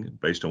lasting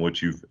based on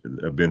what you've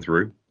been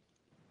through?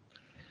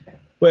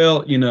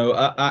 Well,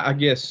 I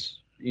guess,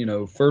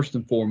 first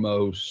and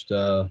foremost,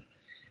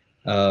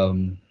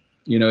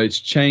 it's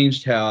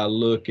changed how I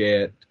look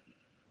at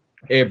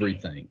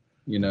everything,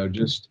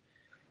 just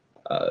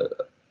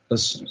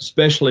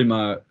especially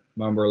my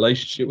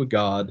relationship with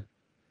God.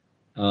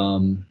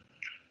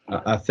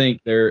 I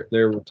think there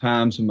were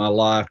times in my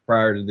life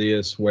prior to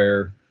this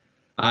where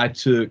I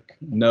took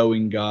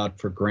knowing God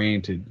for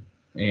granted.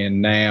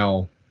 And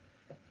now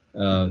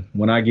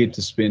when I get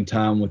to spend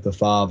time with the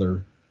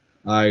Father,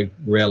 I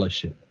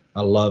relish it.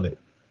 I love it.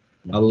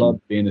 I love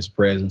to be in His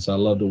presence. I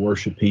love to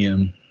worship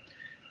Him.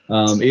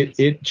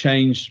 It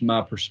changed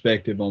my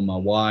perspective on my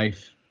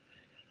wife.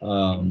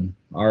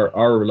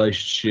 Our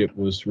relationship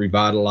was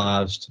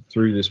revitalized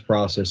through this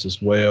process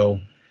as well.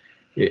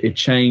 It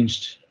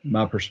changed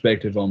my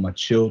perspective on my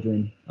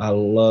children. I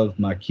love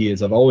my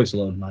kids. I've always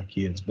loved my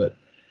kids, but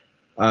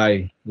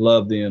I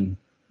love them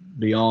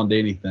beyond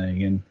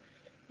anything. And,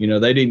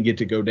 they didn't get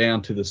to go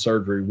down to the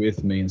surgery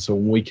with me. And so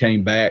when we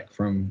came back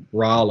from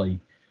Raleigh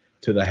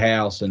to the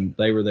house and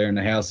they were there in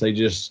the house,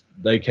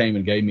 they came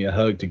and gave me a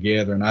hug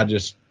together. And I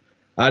just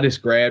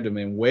grabbed them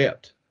and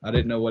wept. I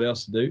didn't know what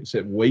else to do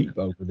except weep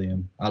over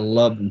them. I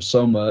loved them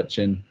so much.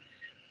 And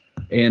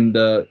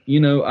I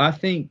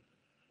think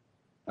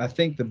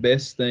the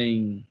best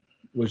thing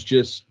was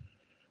just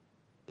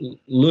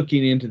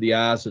looking into the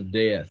eyes of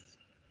death,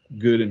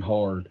 good and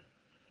hard.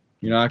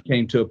 I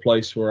came to a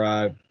place where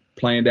I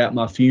planned out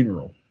my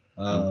funeral,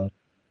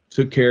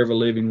 took care of a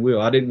living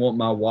will. I didn't want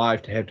my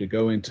wife to have to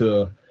go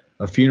into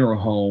a funeral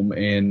home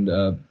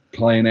and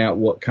plan out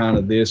what kind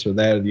of this or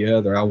that or the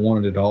other. I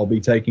wanted it to all be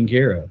taken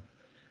care of.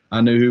 I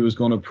knew who was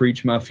going to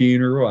preach my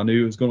funeral. I knew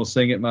who was going to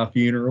sing at my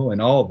funeral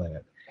and all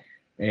that.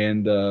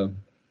 And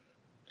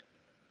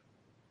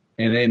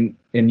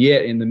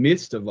yet in the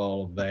midst of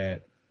all of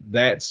that,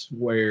 that's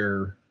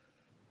where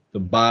the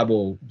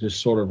Bible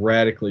just sort of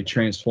radically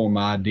transformed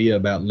my idea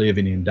about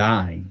living and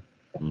dying.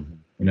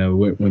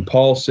 Mm-hmm. When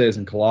Paul says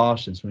in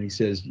Colossians, when he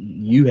says,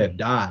 you have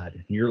died,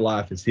 and your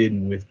life is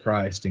hidden with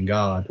Christ in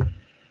God.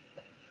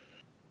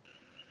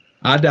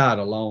 I died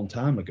a long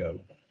time ago.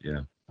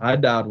 Yeah. I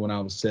died when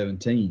I was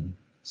 17.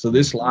 So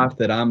this life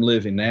that I'm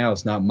living now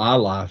is not my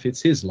life.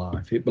 It's His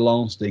life. It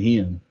belongs to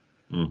Him.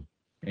 Mm.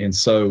 And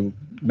so,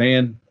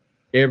 man,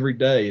 every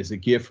day is a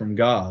gift from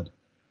God.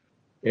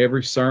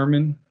 Every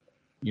sermon,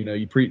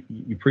 you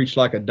preach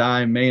like a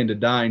dying man to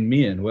dying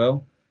men.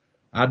 Well,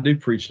 I do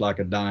preach like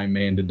a dying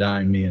man to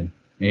dying men.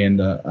 And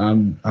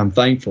I'm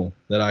thankful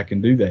that I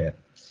can do that.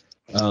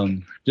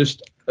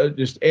 Just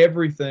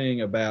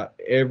everything about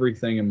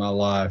everything in my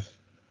life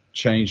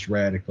changed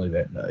radically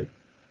that day.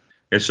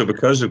 And so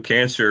because of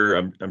cancer,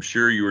 I'm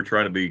sure you were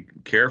trying to be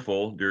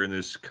careful during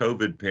this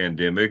COVID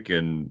pandemic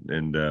and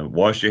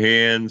wash your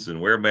hands and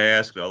wear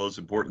masks and all those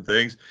important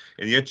things.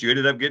 And yet you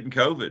ended up getting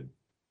COVID.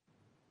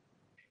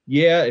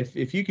 Yeah,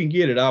 if you can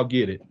get it, I'll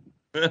get it.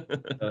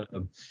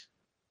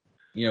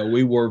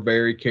 We were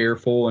very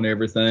careful and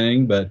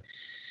everything, but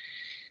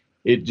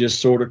it just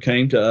sort of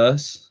came to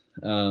us.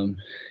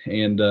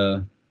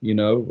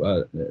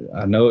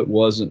 I know it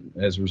wasn't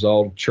as a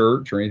result of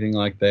church or anything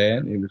like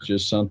that. It was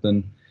just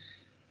something,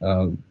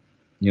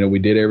 we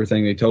did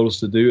everything they told us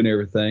to do and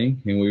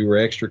everything, and we were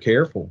extra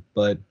careful.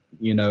 But,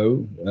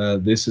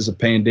 this is a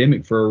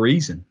pandemic for a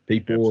reason.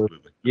 People Absolutely.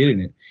 are getting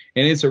it.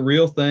 And it's a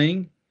real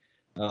thing.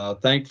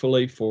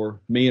 Thankfully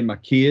for me and my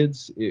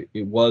kids,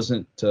 it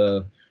wasn't,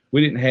 we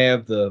didn't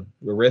have the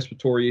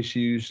respiratory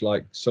issues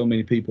like so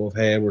many people have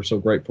had. We're so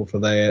grateful for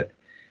that.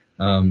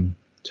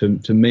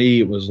 To me,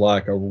 it was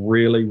like a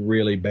really,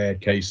 really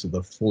bad case of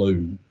the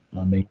flu.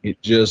 I mean,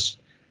 it just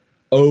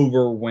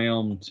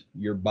overwhelmed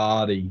your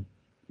body.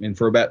 And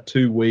for about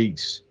 2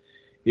 weeks,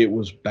 it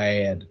was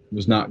bad. It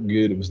was not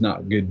good. It was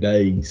not good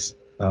days.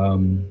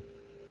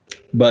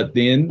 But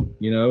then,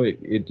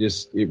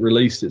 it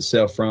released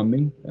itself from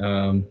me.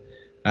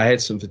 I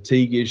had some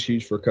fatigue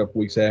issues for a couple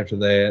weeks after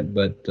that,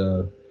 but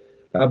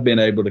I've been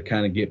able to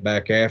kind of get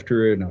back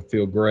after it, and I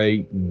feel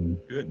great. And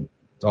Good.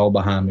 It's all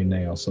behind me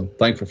now, so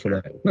thankful for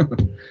that.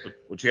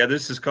 Well, Chad,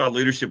 this is called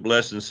Leadership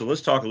Lessons. So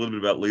let's talk a little bit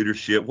about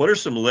leadership. What are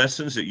some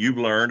lessons that you've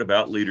learned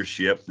about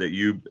leadership that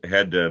you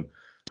had to?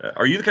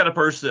 Are you the kind of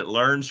person that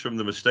learns from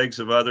the mistakes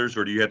of others,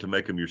 or do you have to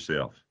make them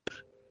yourself?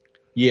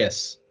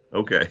 Yes.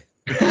 Okay.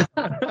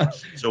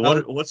 So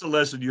what's a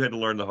lesson you had to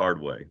learn the hard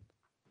way?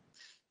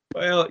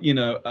 Well,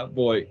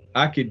 boy,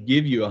 I could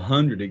give you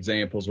 100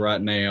 examples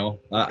right now.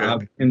 Okay.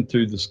 I've been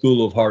through the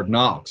School of Hard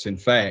Knocks. In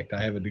fact,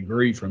 I have a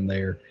degree from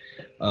there.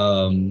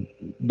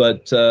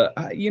 But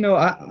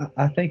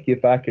I think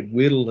if I could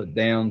whittle it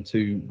down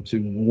to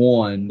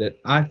one that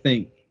I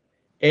think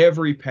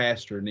every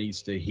pastor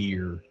needs to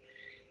hear,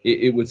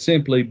 it would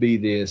simply be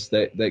this,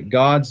 that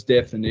God's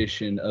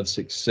definition of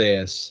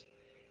success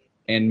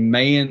and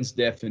man's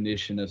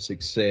definition of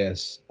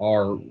success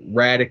are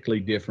radically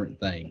different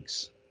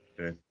things.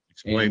 Okay.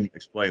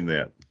 Explain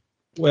that.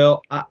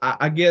 Well,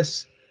 I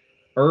guess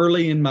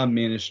early in my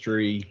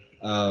ministry,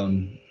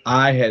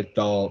 I had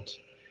thought,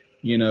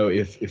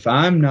 if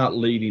I'm not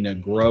leading a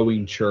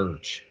growing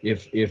church,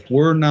 if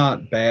we're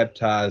not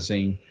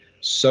baptizing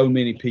so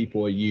many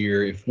people a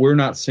year, if we're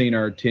not seeing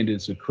our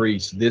attendance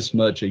increase this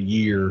much a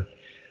year,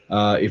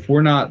 if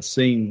we're not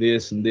seeing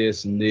this and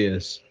this and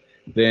this,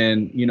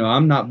 then,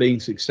 I'm not being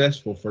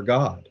successful for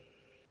God.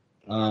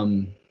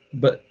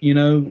 But,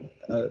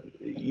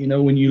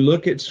 when you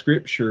look at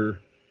Scripture,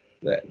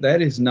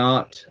 that is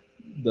not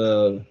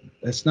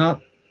it's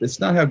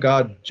not how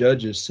God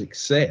judges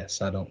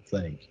success, I don't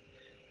think.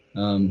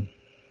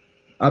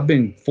 I've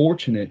been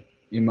fortunate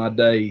in my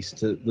days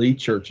to lead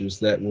churches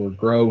that were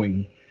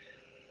growing,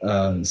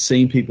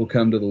 seeing people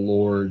come to the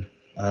Lord,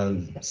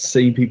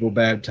 seeing people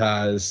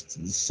baptized,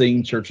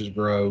 seeing churches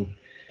grow,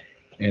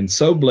 and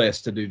so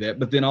blessed to do that.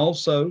 But then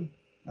also,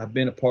 I've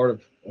been a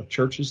part of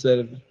churches that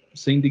have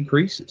seen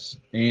decreases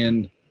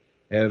and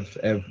have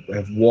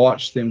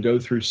watched them go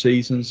through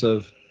seasons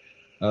of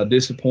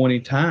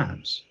disappointing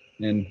times.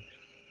 And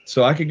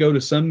so I could go to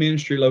some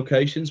ministry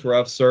locations where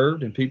I've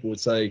served and people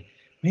would say,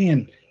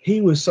 man,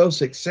 he was so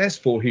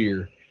successful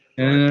here.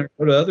 And then I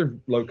go to other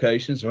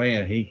locations,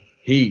 man,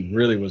 he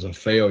really was a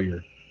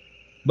failure.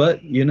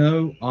 But,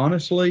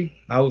 honestly,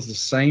 I was the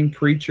same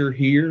preacher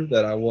here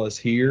that I was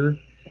here.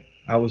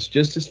 I was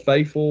just as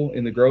faithful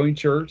in the growing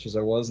church as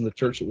I was in the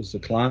church that was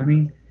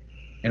declining.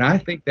 And I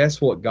think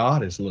that's what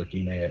God is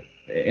looking at.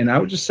 And I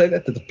would just say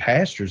that to the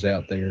pastors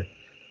out there.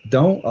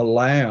 Don't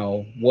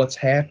allow what's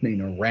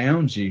happening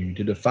around you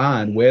to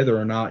define whether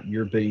or not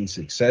you're being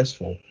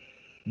successful.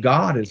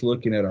 God is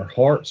looking at our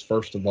hearts,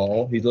 first of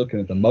all. He's looking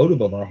at the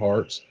motive of our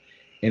hearts.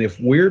 And if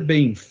we're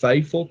being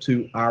faithful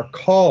to our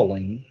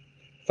calling,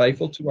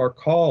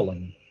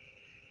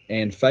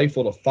 and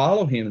faithful to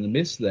follow him in the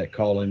midst of that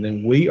calling,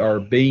 then we are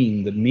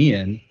being the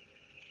men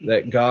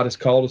that God has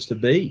called us to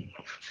be.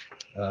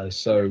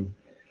 So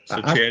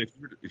Chad,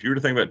 if you were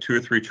to think about 2 or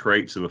 3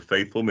 traits of a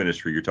faithful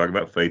ministry, you're talking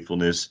about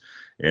faithfulness,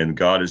 and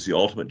God is the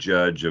ultimate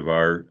judge of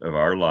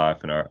our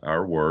life and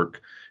our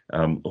work.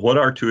 What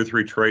are 2 or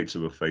 3 traits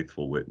of a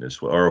faithful witness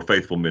or a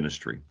faithful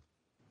ministry?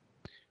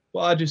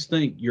 Well, I just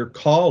think your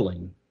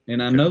calling,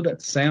 and I know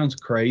that sounds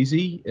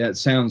crazy. It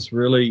sounds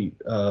really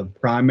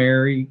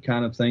primary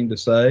kind of thing to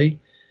say.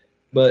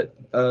 But,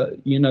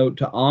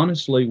 to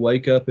honestly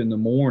wake up in the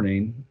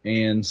morning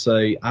and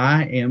say,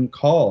 I am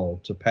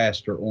called to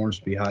pastor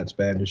Ormsby Heights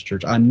Baptist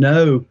Church. I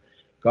know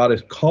God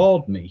has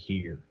called me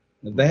here.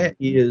 That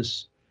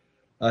is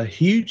a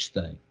huge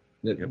thing.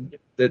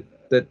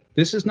 That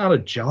this is not a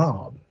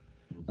job.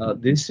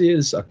 This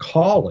is a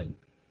calling.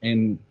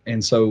 And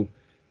so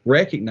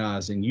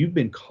recognizing you've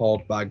been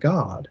called by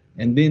God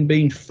and then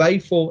being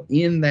faithful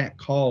in that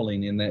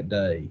calling in that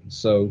day.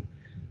 So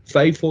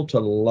faithful to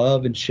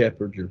love and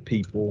shepherd your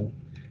people,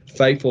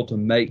 faithful to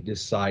make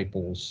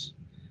disciples,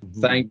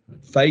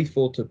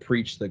 faithful to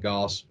preach the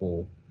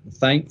gospel,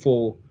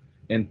 faithful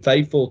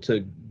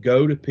to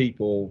go to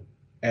people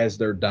as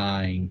they're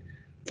dying,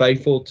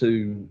 faithful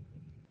to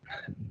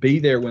be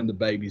there when the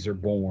babies are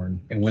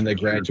born and when they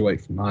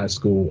graduate from high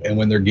school and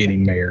when they're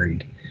getting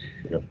married.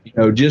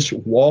 Yep. Just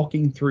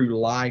walking through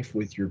life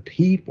with your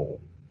people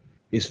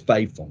is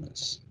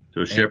faithfulness.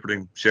 So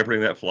shepherding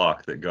that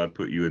flock that God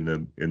put you in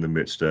the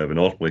midst of, and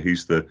ultimately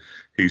He's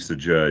the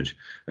judge.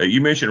 You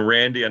mentioned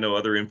Randy. I know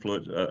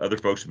other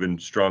folks have been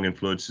strong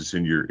influences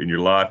in your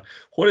life.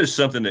 What is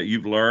something that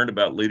you've learned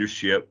about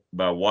leadership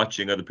by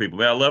watching other people?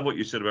 Man, I love what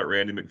you said about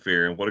Randy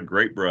McFerrin. What a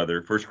great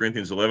brother. 1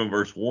 Corinthians 11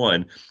 verse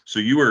 1. So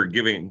you were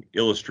giving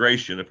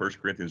illustration of 1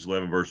 Corinthians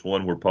 11 verse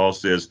 1, where Paul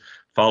says,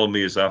 "Follow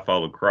me as I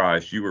follow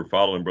Christ." You were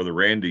following Brother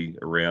Randy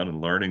around and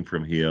learning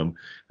from him.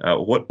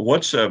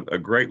 What's a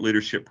great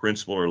leadership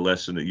principle or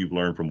lesson that you've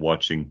learned from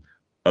watching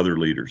other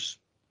leaders?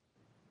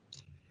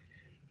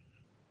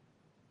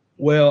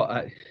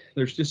 Well,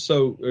 there's just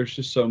so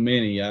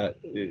many.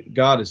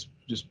 God has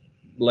just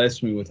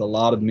blessed me with a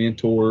lot of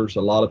mentors,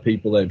 a lot of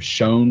people that have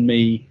shown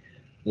me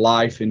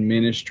life and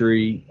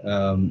ministry.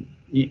 One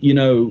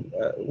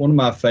of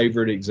my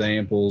favorite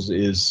examples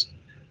is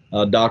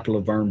Dr.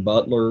 Laverne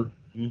Butler.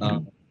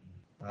 Mm-hmm.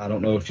 I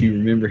don't know if you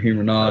remember him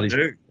or not.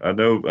 I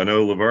know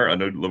Laverne. I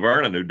know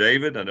Laverne. I know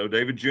David. I know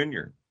David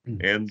Jr.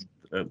 and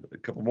a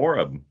couple more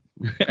of them.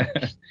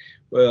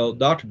 Well,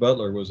 Dr.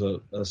 Butler was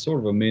a sort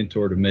of a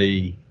mentor to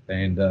me,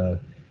 and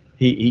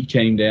he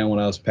came down when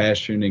I was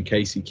pastoring in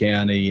Casey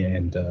County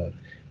and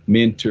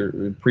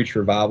preach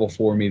revival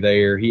for me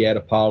there. He had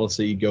a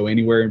policy: go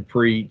anywhere and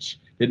preach.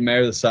 Didn't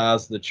matter the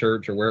size of the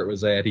church or where it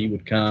was at. He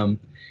would come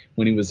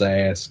when he was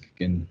asked,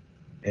 and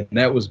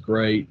that was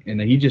great. And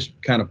he just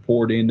kind of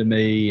poured into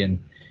me,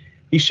 and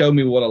he showed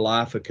me what a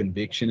life of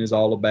conviction is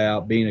all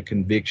about, being a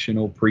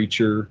convictional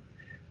preacher.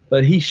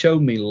 But he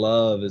showed me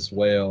love as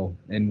well,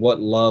 and what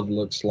love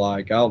looks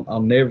like.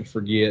 I'll never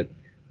forget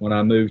when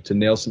I moved to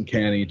Nelson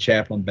County,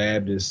 Chaplain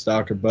Baptist.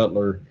 Dr.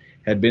 Butler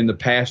had been the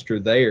pastor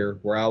there,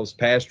 where I was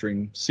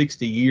pastoring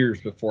 60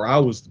 years before I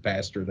was the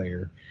pastor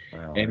there.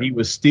 Wow. And he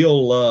was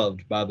still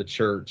loved by the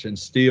church and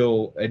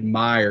still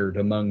admired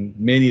among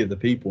many of the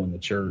people in the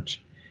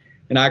church.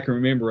 And I can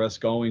remember us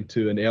going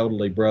to an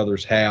elderly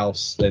brother's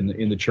house and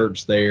in the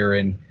church there,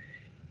 and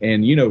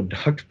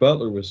Dr.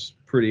 Butler was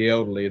pretty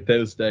elderly at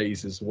those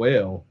days as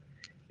well.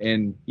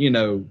 And,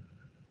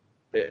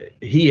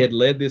 he had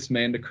led this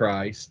man to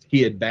Christ.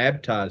 He had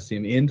baptized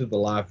him into the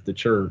life of the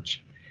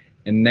church.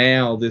 And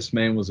now this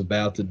man was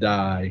about to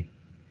die.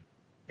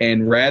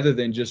 And rather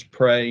than just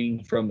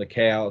praying from the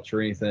couch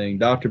or anything,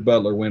 Dr.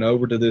 Butler went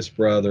over to this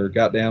brother,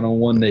 got down on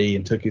one knee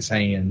and took his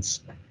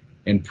hands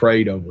and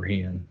prayed over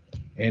him.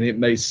 And it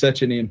made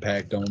such an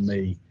impact on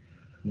me.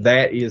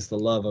 That is the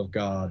love of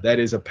God. That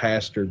is a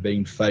pastor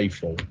being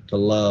faithful to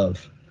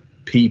love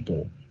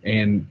people.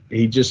 And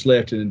he just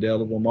left an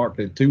indelible mark.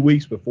 2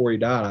 weeks before he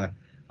died,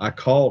 I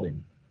called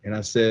him and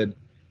I said,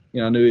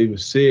 I knew he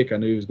was sick. I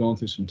knew he was going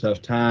through some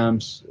tough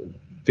times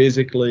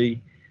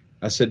physically.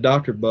 I said,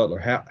 Dr. Butler,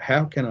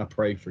 how can I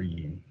pray for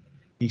you?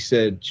 He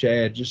said,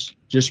 Chad,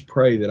 just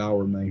pray that I'll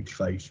remain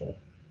faithful.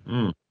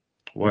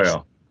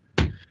 Wow.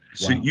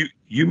 So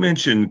you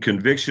mentioned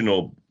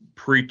convictional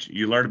preach.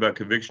 You learned about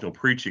convictional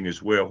preaching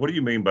as well. What do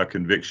you mean by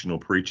convictional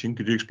preaching?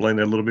 Could you explain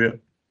that a little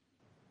bit?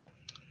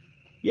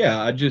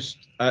 Yeah, I just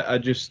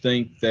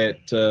think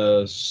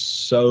that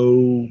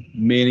so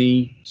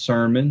many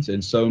sermons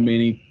and so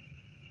many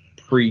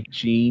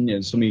preaching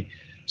and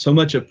so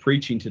much of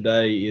preaching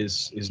today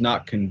is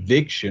not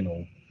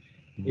convictional.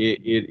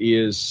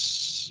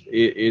 It's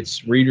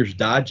Reader's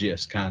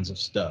Digest kinds of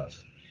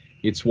stuff.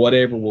 It's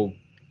whatever will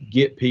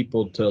get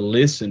people to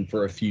listen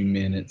for a few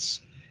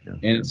minutes, and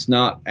it's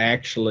not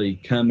actually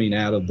coming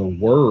out of the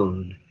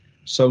Word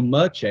so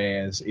much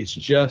as it's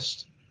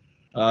just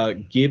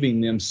giving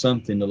them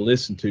something to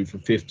listen to for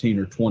 15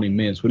 or 20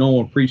 minutes. We don't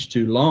want to preach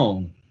too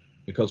long,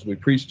 because if we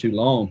preach too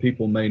long,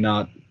 people may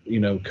not,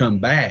 come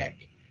back.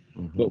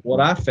 Mm-hmm. But what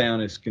I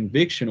found is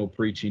convictional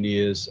preaching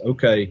is,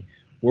 okay,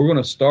 we're going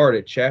to start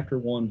at chapter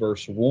 1,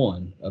 verse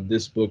 1 of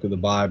this book of the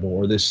Bible,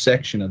 or this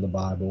section of the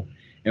Bible,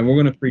 and we're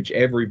going to preach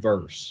every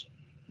verse,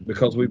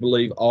 because we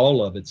believe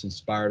all of it's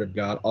inspired of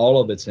God, all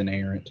of it's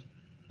inerrant,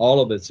 all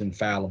of it's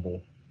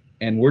infallible.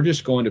 And we're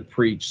just going to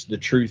preach the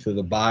truth of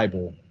the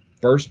Bible,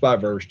 verse by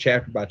verse,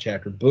 chapter by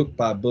chapter, book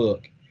by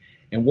book.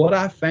 And what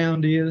I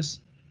found is,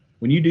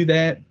 when you do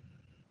that,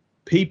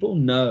 people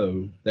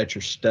know that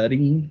you're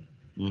studying.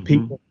 Mm-hmm.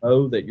 People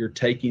know that you're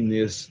taking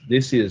this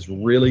is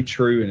really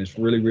true, and it's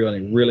really real,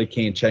 and it really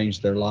can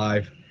change their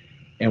life.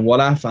 And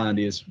what I find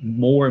is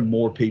more and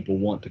more people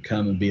want to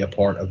come and be a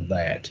part of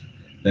that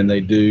than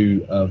they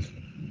do of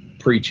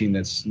preaching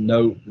there's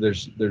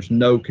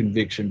no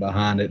conviction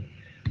behind it.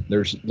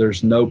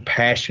 There's no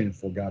passion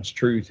for God's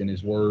truth and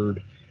His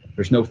Word.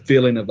 There's no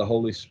filling of the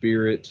Holy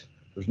Spirit.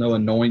 There's no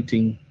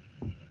anointing.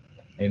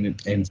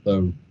 And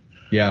so,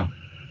 yeah.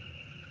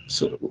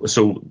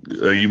 So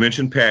you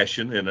mentioned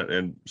passion,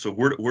 and so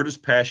where does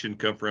passion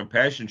come from?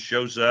 Passion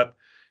shows up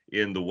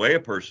in the way a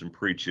person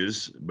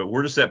preaches, but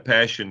where does that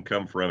passion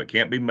come from? It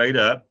can't be made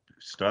up.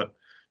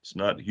 It's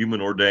not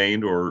human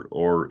ordained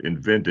or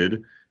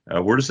invented.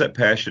 Where does that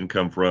passion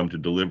come from to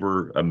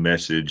deliver a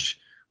message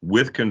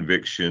with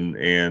conviction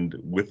and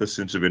with a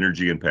sense of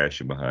energy and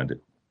passion behind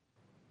it?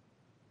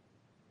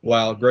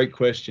 Wow, great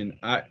question.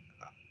 I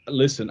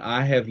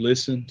have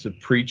listened to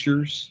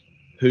preachers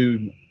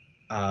who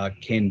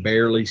can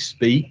barely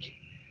speak.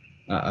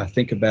 I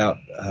think about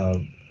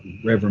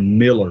Reverend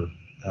Miller.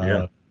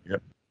 Yeah.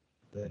 Yep.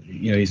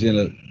 He's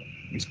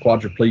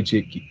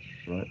quadriplegic.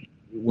 Right.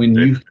 When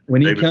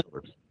he comes,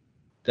 Miller.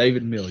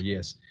 David Miller,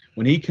 yes.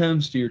 When he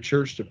comes to your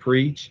church to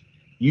preach,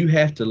 you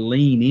have to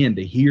lean in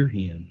to hear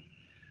him.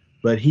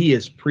 But he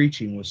is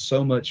preaching with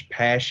so much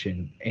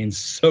passion and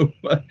so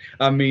much.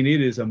 I mean,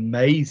 it is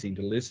amazing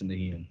to listen to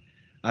him.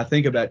 I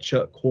think about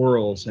Chuck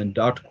Quarles, and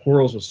Dr.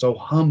 Quarles was so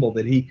humble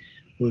that he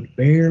would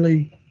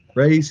barely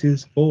raise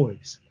his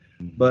voice.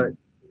 But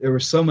there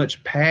was so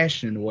much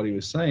passion in what he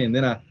was saying.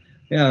 Then I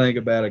think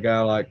about a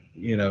guy like,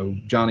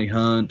 Johnny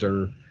Hunt,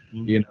 or,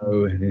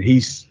 and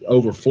he's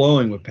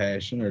overflowing with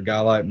passion, or a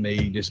guy like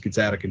me just gets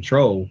out of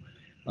control.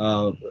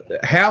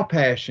 How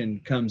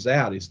passion comes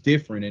out is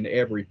different in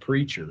every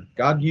preacher.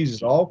 God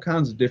uses all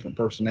kinds of different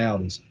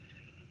personalities,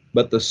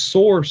 but the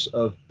source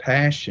of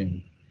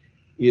passion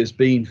is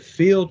being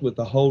filled with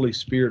the Holy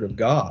Spirit of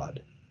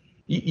God.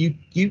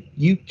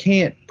 You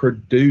can't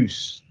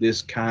produce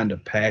this kind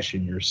of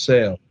passion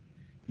yourself.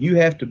 You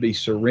have to be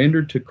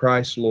surrendered to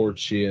Christ's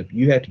lordship.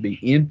 You have to be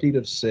emptied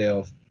of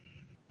self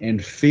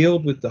and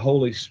filled with the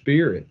Holy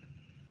Spirit.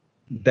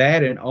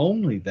 That and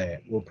only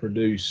that will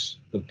produce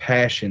the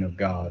passion of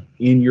God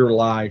in your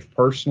life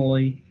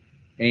personally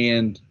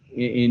and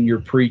in your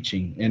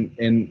preaching.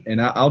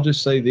 And I'll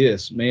just say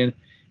this, man,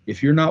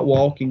 if you're not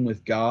walking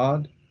with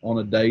God on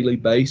a daily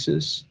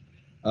basis,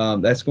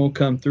 that's going to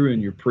come through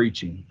in your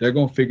preaching. They're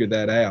going to figure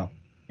that out.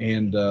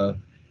 And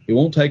it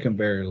won't take them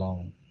very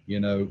long.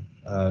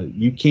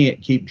 You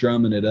can't keep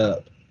drumming it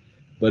up.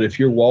 But if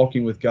you're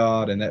walking with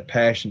God and that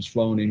passion's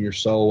flowing in your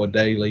soul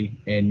daily,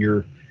 and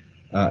you're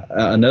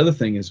another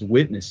thing is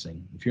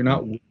witnessing. If you're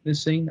not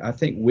witnessing, I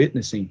think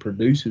witnessing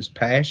produces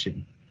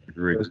passion.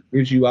 Agreed. It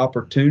gives you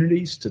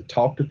opportunities to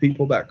talk to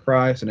people about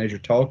Christ, and as you're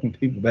talking to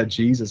people about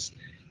Jesus,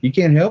 you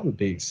can't help but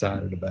be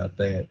excited about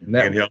that. And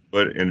that can't help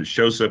but, and it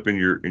shows up in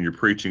your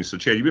preaching. So,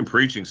 Chad, you've been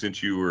preaching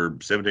since you were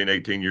 17,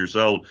 18 years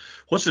old.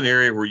 What's an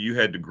area where you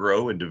had to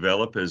grow and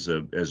develop as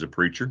a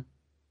preacher?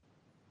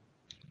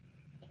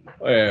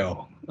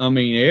 Well, I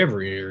mean,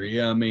 every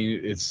area. I mean,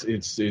 it's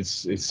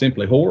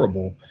simply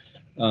horrible.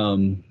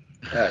 I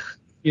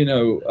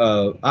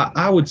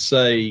would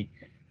say,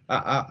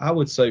 I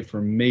would say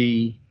for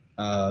me,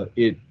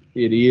 it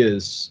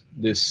is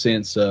this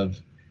sense of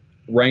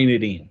rein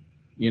it in.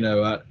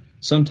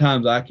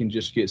 Sometimes I can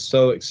just get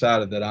so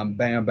excited that I'm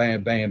bam,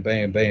 bam, bam,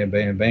 bam, bam,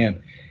 bam,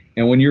 bam.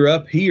 And when you're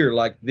up here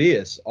like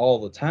this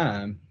all the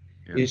time,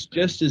 it's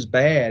just as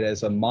bad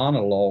as a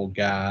monologue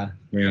guy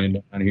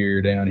running down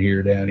here, down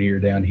here, down here,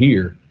 down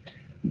here.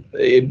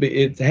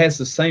 It has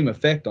the same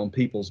effect on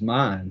people's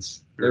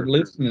minds. They're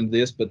listening to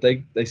this, but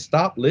they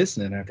stop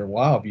listening after a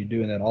while if you're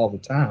doing that all the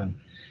time.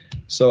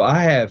 So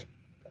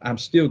I'm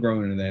still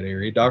growing in that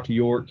area. Dr.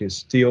 York is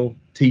still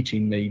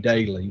teaching me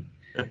daily.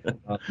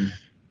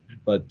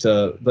 But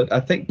I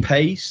think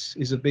pace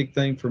is a big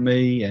thing for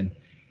me, and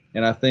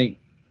I think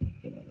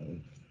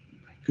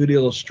good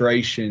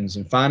illustrations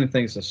and finding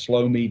things to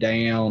slow me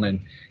down and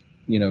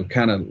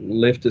kind of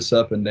lift us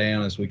up and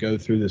down as we go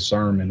through the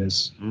sermon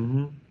is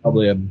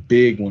probably a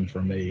big one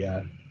for me.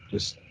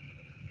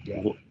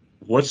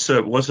 What's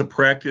a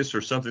practice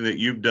or something that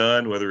you've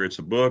done, whether it's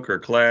a book or a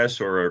class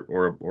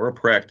or a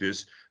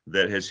practice,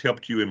 that has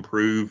helped you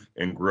improve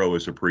and grow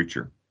as a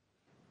preacher?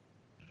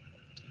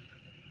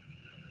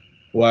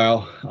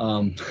 Wow.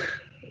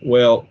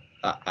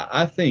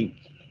 I think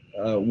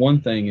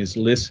one thing is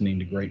listening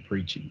to great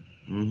preaching.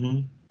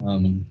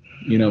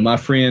 My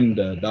friend,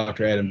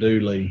 Dr. Adam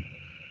Dooley,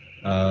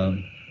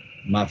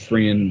 my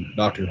friend,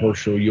 Dr.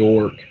 Herschel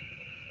York,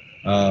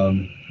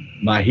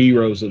 my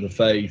heroes of the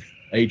faith,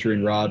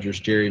 Adrian Rogers,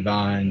 Jerry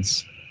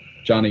Vines,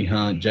 Johnny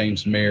Hunt,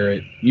 James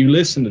Merritt. You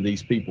listen to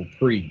these people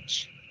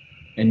preach,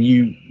 and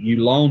you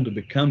long to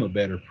become a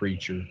better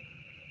preacher,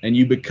 and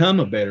you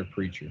become a better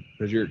preacher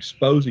because you're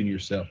exposing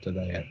yourself to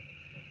that.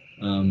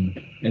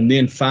 And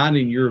then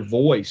finding your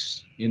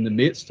voice in the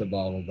midst of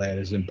all of that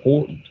is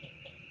important.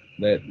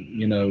 That,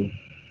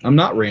 I'm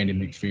not Randy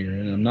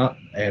McPherson. I'm not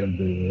Adam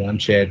Dooley. I'm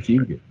Chad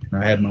Fugit.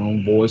 I have my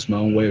own voice, my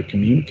own way of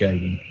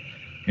communicating.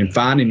 And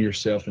finding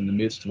yourself in the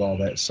midst of all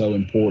that is so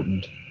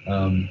important.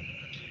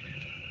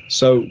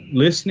 So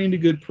listening to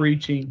good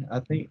preaching, I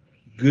think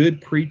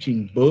good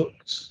preaching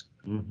books,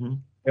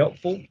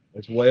 helpful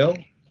as well.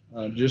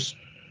 Just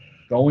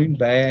going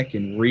back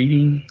and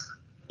reading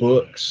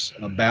books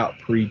about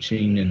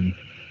preaching, and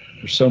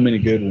there's so many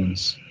good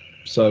ones.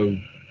 So,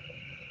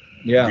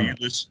 yeah.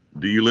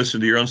 Do you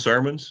listen to your own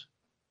sermons?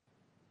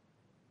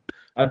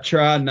 I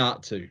try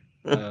not to.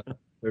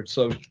 They're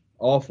so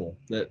awful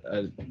that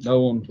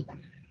no one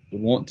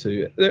would want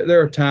to.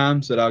 There are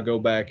times that I'll go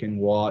back and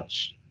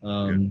watch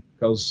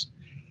because,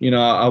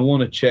 I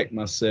want to check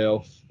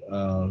myself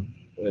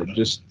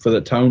just for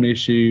the tone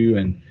issue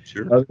and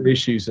other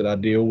issues that I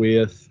deal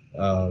with.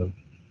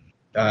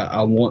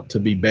 I want to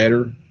be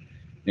better,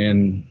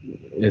 and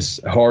as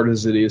hard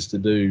as it is to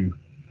do,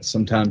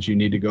 sometimes you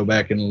need to go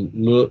back and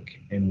look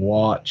and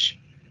watch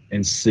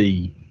and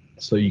see.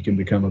 so you can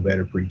become a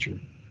better preacher.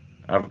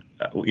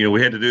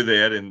 We had to do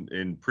that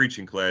in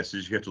preaching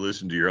classes. You have to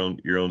listen to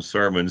your own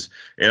sermons,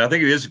 and I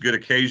think it is good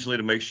occasionally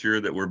to make sure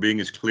that we're being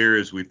as clear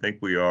as we think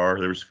we are.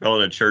 There was a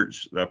fellow in a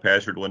church that I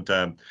pastored one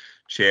time,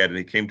 Chad, and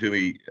he came to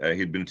me.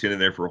 He'd been attending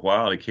there for a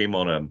while, and he came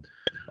on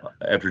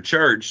after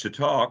church to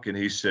talk, and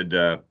he said,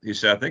 I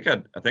think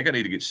I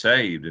need to get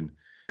saved,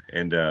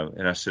 and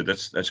I said,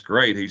 that's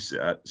great. He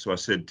said, so I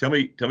said, tell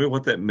me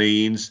what that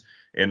means,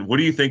 and what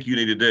do you think you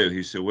need to do?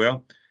 He said,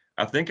 well,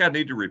 I think I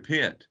need to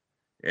repent.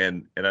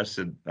 And I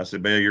said,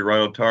 man, you're right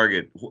on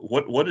target.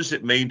 What does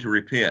it mean to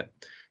repent?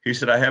 He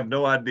said, I have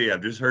no idea.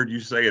 I've just heard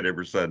you say it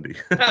every Sunday.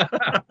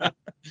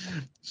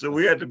 So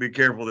we have to be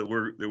careful that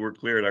we're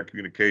clear in our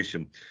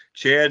communication.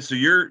 Chad, so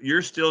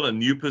you're still in a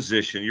new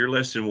position. You're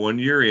less than 1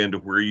 year into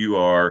where you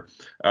are.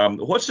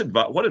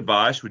 What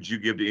advice would you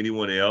give to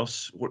anyone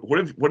else?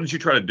 What did you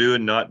try to do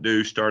and not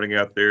do starting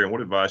out there? And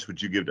what advice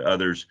would you give to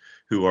others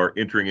who are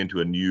entering into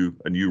a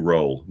new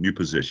role, new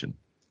position?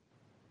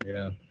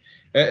 Yeah.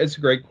 It's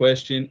a great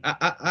question.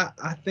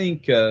 I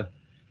think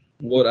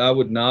what I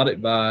would not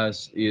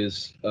advise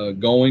is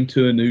going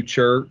to a new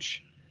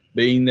church,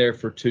 being there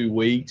for 2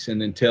 weeks, and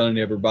then telling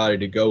everybody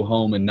to go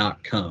home and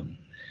not come.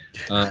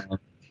 Yeah.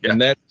 And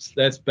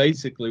that's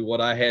basically what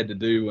I had to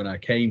do when I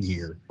came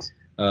here.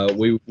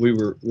 We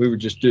were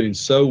just doing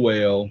so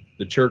well.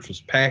 The church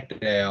was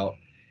packed out,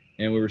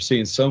 and we were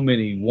seeing so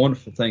many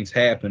wonderful things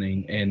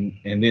happening.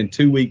 And then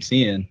 2 weeks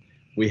in,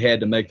 we had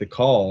to make the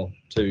call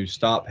to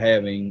stop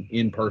having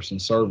in-person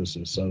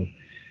services.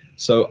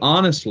 So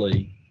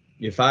honestly,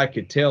 if I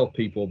could tell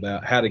people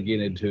about how to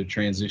get into a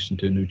transition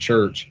to a new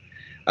church,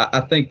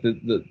 I think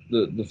that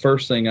the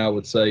first thing I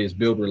would say is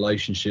build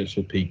relationships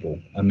with people.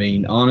 I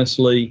mean,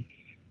 honestly,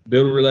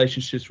 build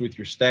relationships with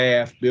your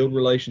staff, build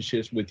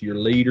relationships with your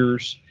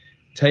leaders,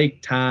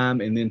 take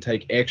time and then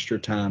take extra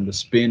time to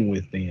spend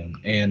with them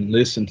and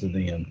listen to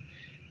them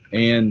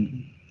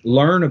and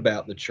learn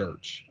about the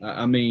church.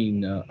 I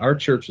mean, our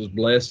church is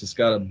blessed. It's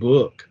got a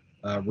book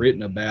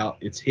written about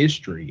its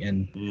history,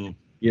 and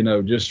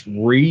just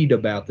read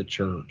about the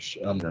church.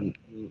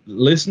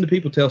 Listen to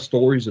people tell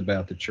stories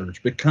about the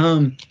church.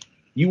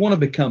 You want to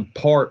become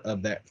part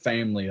of that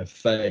family of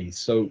faith.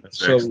 So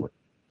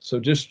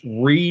just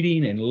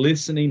reading and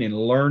listening and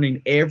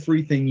learning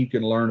everything you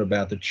can learn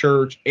about the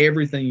church,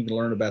 everything you can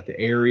learn about the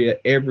area,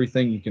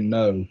 everything you can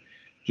know.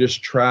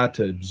 Just try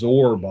to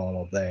absorb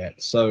all of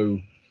that. So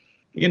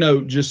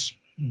just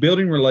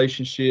building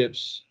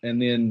relationships,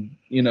 and then,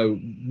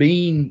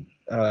 being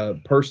a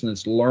person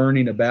that's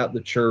learning about the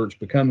church,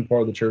 becoming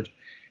part of the church.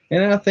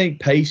 And I think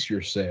pace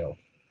yourself.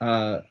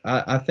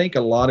 I think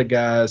a lot of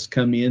guys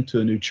come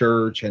into a new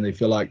church and they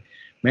feel like,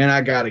 man,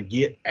 I got to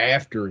get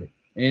after it.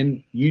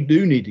 And you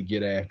do need to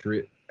get after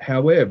it.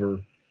 However,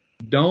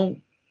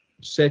 don't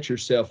set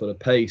yourself at a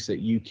pace that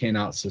you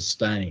cannot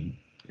sustain.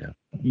 Yeah.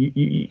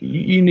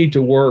 You need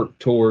to work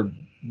toward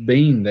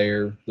being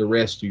there the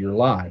rest of your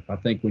life. I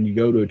think when you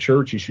go to a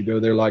church, you should go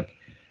there like,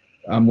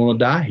 I'm going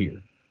to die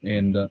here.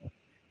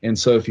 And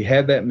so if you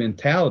have that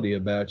mentality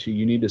about you,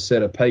 you need to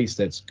set a pace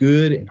that's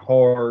good and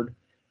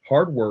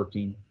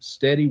hard-working,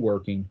 steady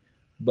working,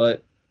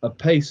 but a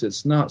pace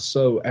that's not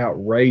so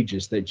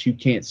outrageous that you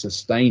can't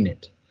sustain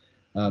it.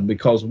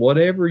 Because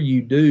whatever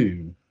you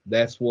do,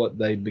 that's what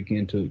they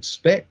begin to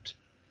expect.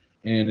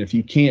 And if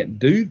you can't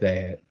do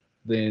that,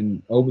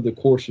 then over the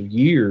course of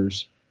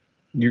years,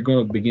 you're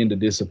going to begin to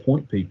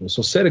disappoint people.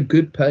 So set a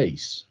good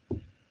pace.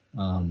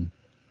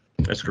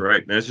 That's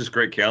great. That's just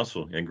great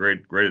counsel and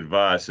great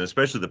advice, and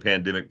especially the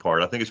pandemic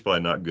part. I think it's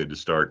probably not good to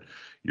start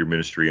your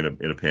ministry in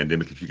a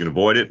pandemic if you can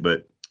avoid it,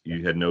 but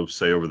you had no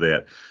say over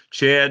that.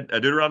 Chad,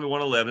 Deuteronomy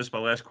 1:11 is my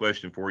last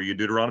question for you.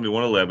 Deuteronomy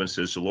 1:11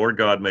 says, "The Lord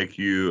God make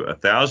you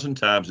 1,000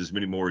 times as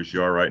many more as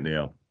you are right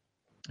now,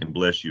 and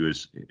bless you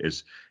as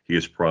He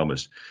has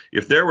promised."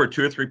 If there were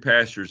 2 or 3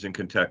 pastors in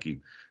Kentucky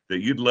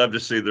that you'd love to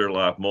see their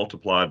life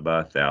multiplied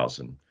by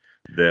 1,000,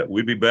 that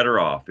we'd be better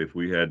off if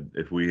we had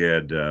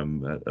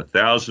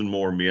 1,000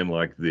 more men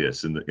like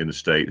this in the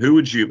state, who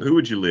would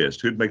you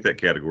list? Who'd make that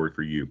category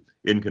for you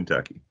in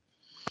Kentucky?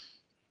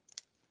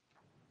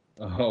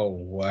 Oh,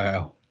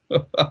 wow.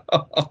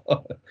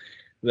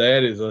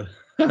 That is a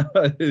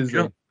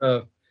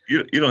tough.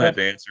 You don't have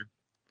to answer.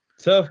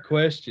 Tough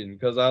question,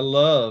 because I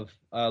love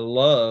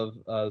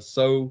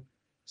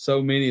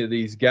so many of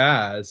these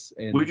guys.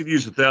 And we could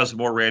use 1,000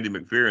 more Randy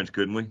McPherrons,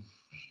 couldn't we?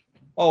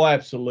 Oh,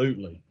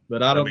 absolutely.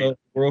 But I don't know if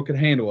the world could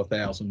handle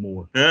 1,000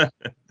 more.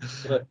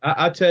 But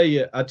I'll tell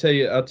you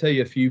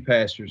a few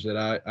pastors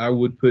that I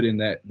would put in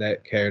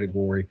that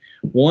category.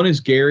 One is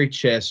Gary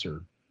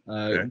Chesser.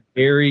 Okay.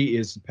 Gary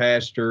is the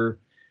pastor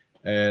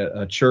at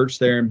a church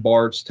there in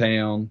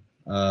Bardstown.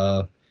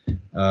 Mill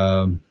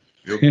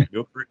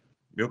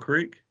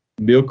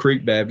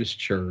Creek Baptist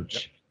Church.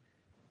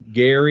 Yep.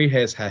 Gary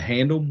has a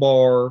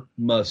handlebar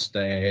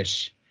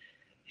mustache.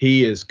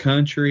 He is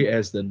country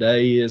as the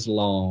day is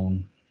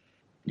long,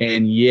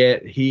 and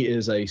yet he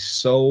is a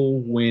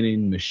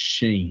soul-winning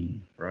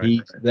machine.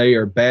 Right. They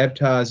are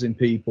baptizing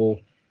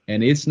people,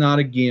 and it's not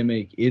a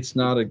gimmick. It's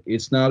not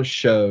a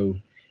show.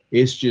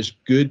 It's just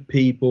good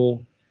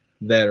people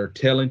that are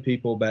telling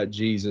people about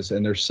Jesus,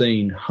 and they're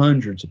seeing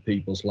hundreds of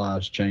people's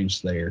lives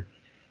changed there.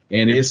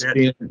 And it's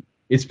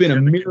been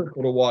a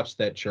miracle to watch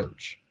that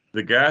church.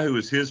 The guy who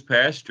was his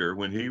pastor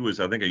when he was,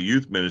 I think, a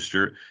youth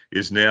minister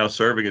is now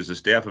serving as a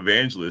staff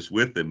evangelist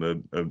with him,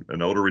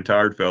 an older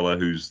retired fellow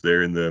who's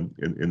there in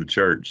the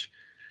church.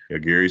 Yeah,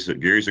 Gary's a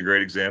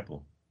great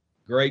example.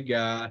 Great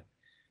guy.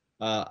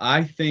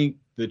 I think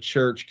the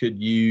church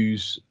could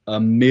use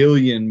 1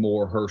 million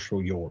more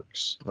Herschel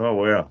Yorks. Oh,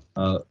 wow.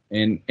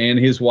 And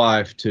his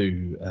wife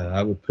too.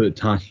 I would put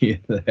Tanya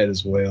in that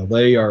as well.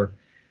 They are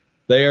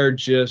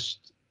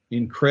just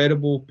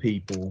incredible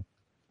people.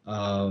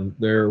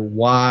 They're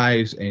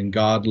wise and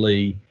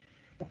godly,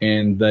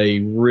 and they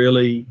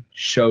really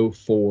show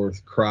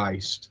forth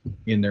Christ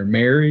in their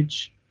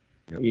marriage,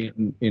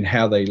 in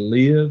how they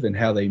live and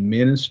how they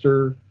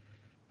minister.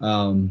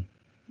 I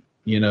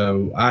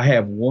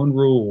have one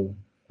rule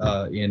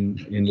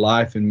in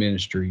life and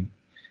ministry: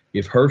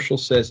 if Herschel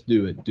says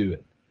do it, do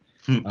it.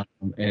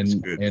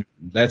 And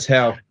that's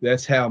how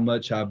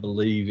much I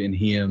believe in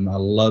him. I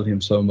love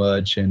him so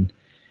much, and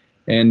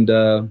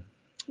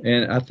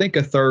I think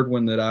a third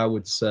one that I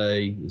would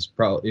say is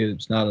probably,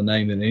 it's not a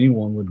name that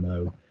anyone would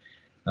know,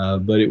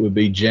 but it would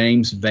be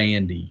James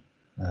Vandy.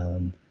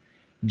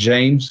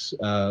 James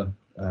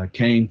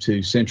came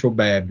to Central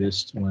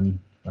Baptist when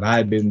I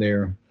had been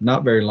there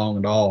not very long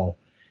at all,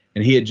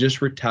 and he had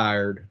just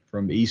retired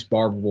from East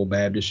Barberville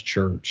Baptist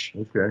Church.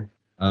 Okay.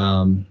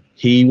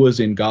 He was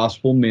in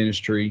gospel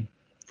ministry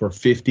for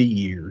 50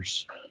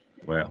 years.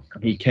 Wow.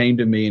 He came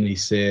to me and he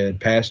said,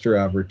 "Pastor,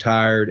 I've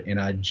retired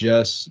and I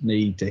just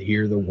need to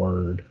hear the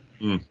word."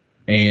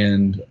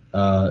 And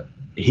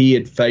he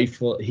has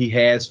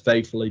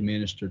faithfully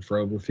ministered for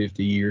over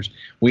 50 years.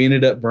 We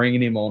ended up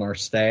bringing him on our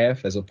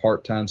staff as a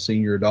part-time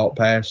senior adult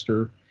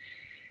pastor.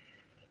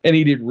 And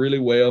he did really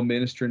well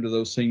ministering to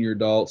those senior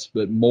adults,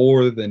 but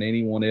more than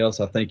anyone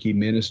else, I think he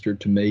ministered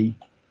to me.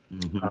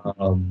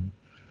 Mm-hmm.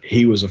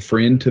 He was a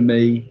friend to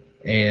me,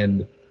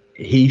 and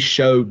he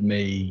showed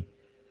me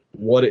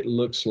what it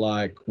looks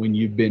like when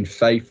you've been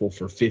faithful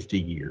for 50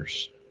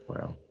 years.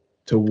 Wow.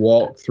 To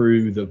walk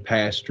through the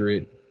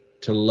pastorate,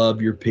 to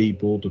love your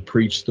people, to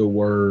preach the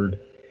word.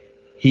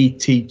 He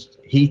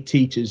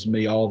teaches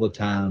me all the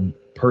time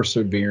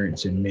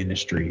perseverance in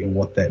ministry and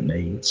what that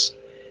means.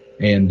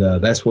 And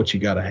that's what you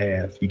got to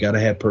have. You got to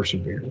have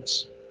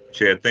perseverance.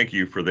 Chad, thank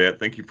you for that.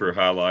 Thank you for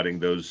highlighting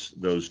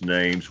those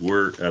names.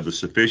 The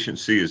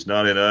sufficiency is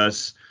not in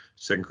us.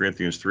 2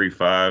 Corinthians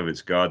 3:5.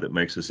 It's God that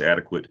makes us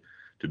adequate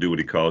to do what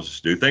he calls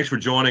us to do. Thanks for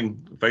joining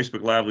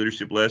Facebook Live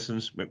Leadership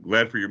Lessons.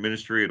 Glad for your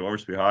ministry at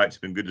Ormsby Heights.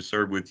 It's been good to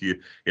serve with you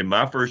in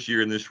my first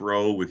year in this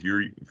role, with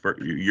your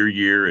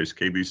year as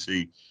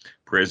KBC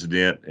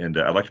president. And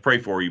I'd like to pray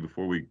for you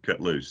before we cut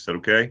loose. Is that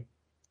okay?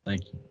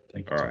 Thank you.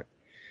 All right.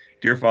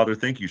 Dear Father,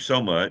 thank you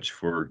so much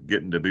for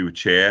getting to be with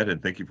Chad,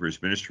 and thank you for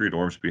his ministry at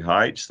Ormsby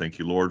Heights. Thank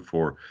you, Lord,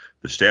 for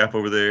the staff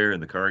over there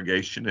and the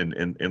congregation.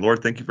 And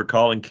Lord, thank you for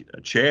calling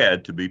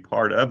Chad to be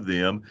part of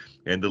them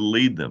and to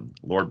lead them.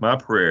 Lord, my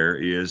prayer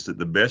is that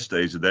the best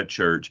days of that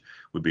church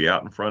would be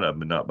out in front of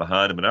them and not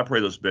behind them. And I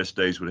pray those best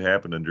days would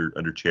happen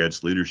under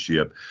Chad's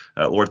leadership.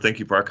 Lord, thank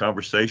you for our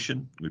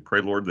conversation. We pray,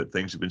 Lord, that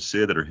things have been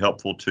said that are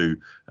helpful to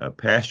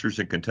pastors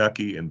in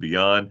Kentucky and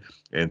beyond.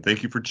 And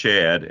thank you for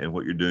Chad and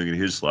what you're doing in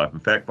his life.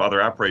 In fact,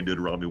 Father, I pray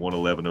Deuteronomy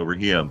 1:11 over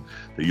him,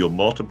 that you'll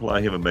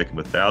multiply him and make him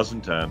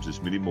 1,000 times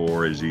as many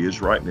more as he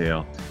is right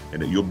now,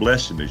 and that you'll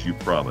bless him as you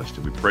promised.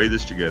 And we pray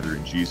this together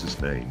in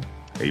Jesus' name.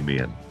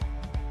 Amen.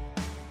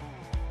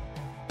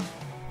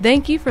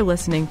 Thank you for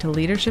listening to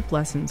Leadership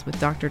Lessons with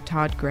Dr.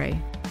 Todd Gray.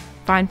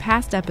 Find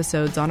past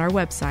episodes on our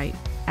website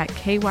at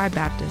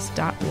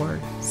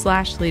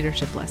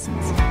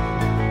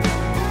kybaptist.org/leadershiplessons.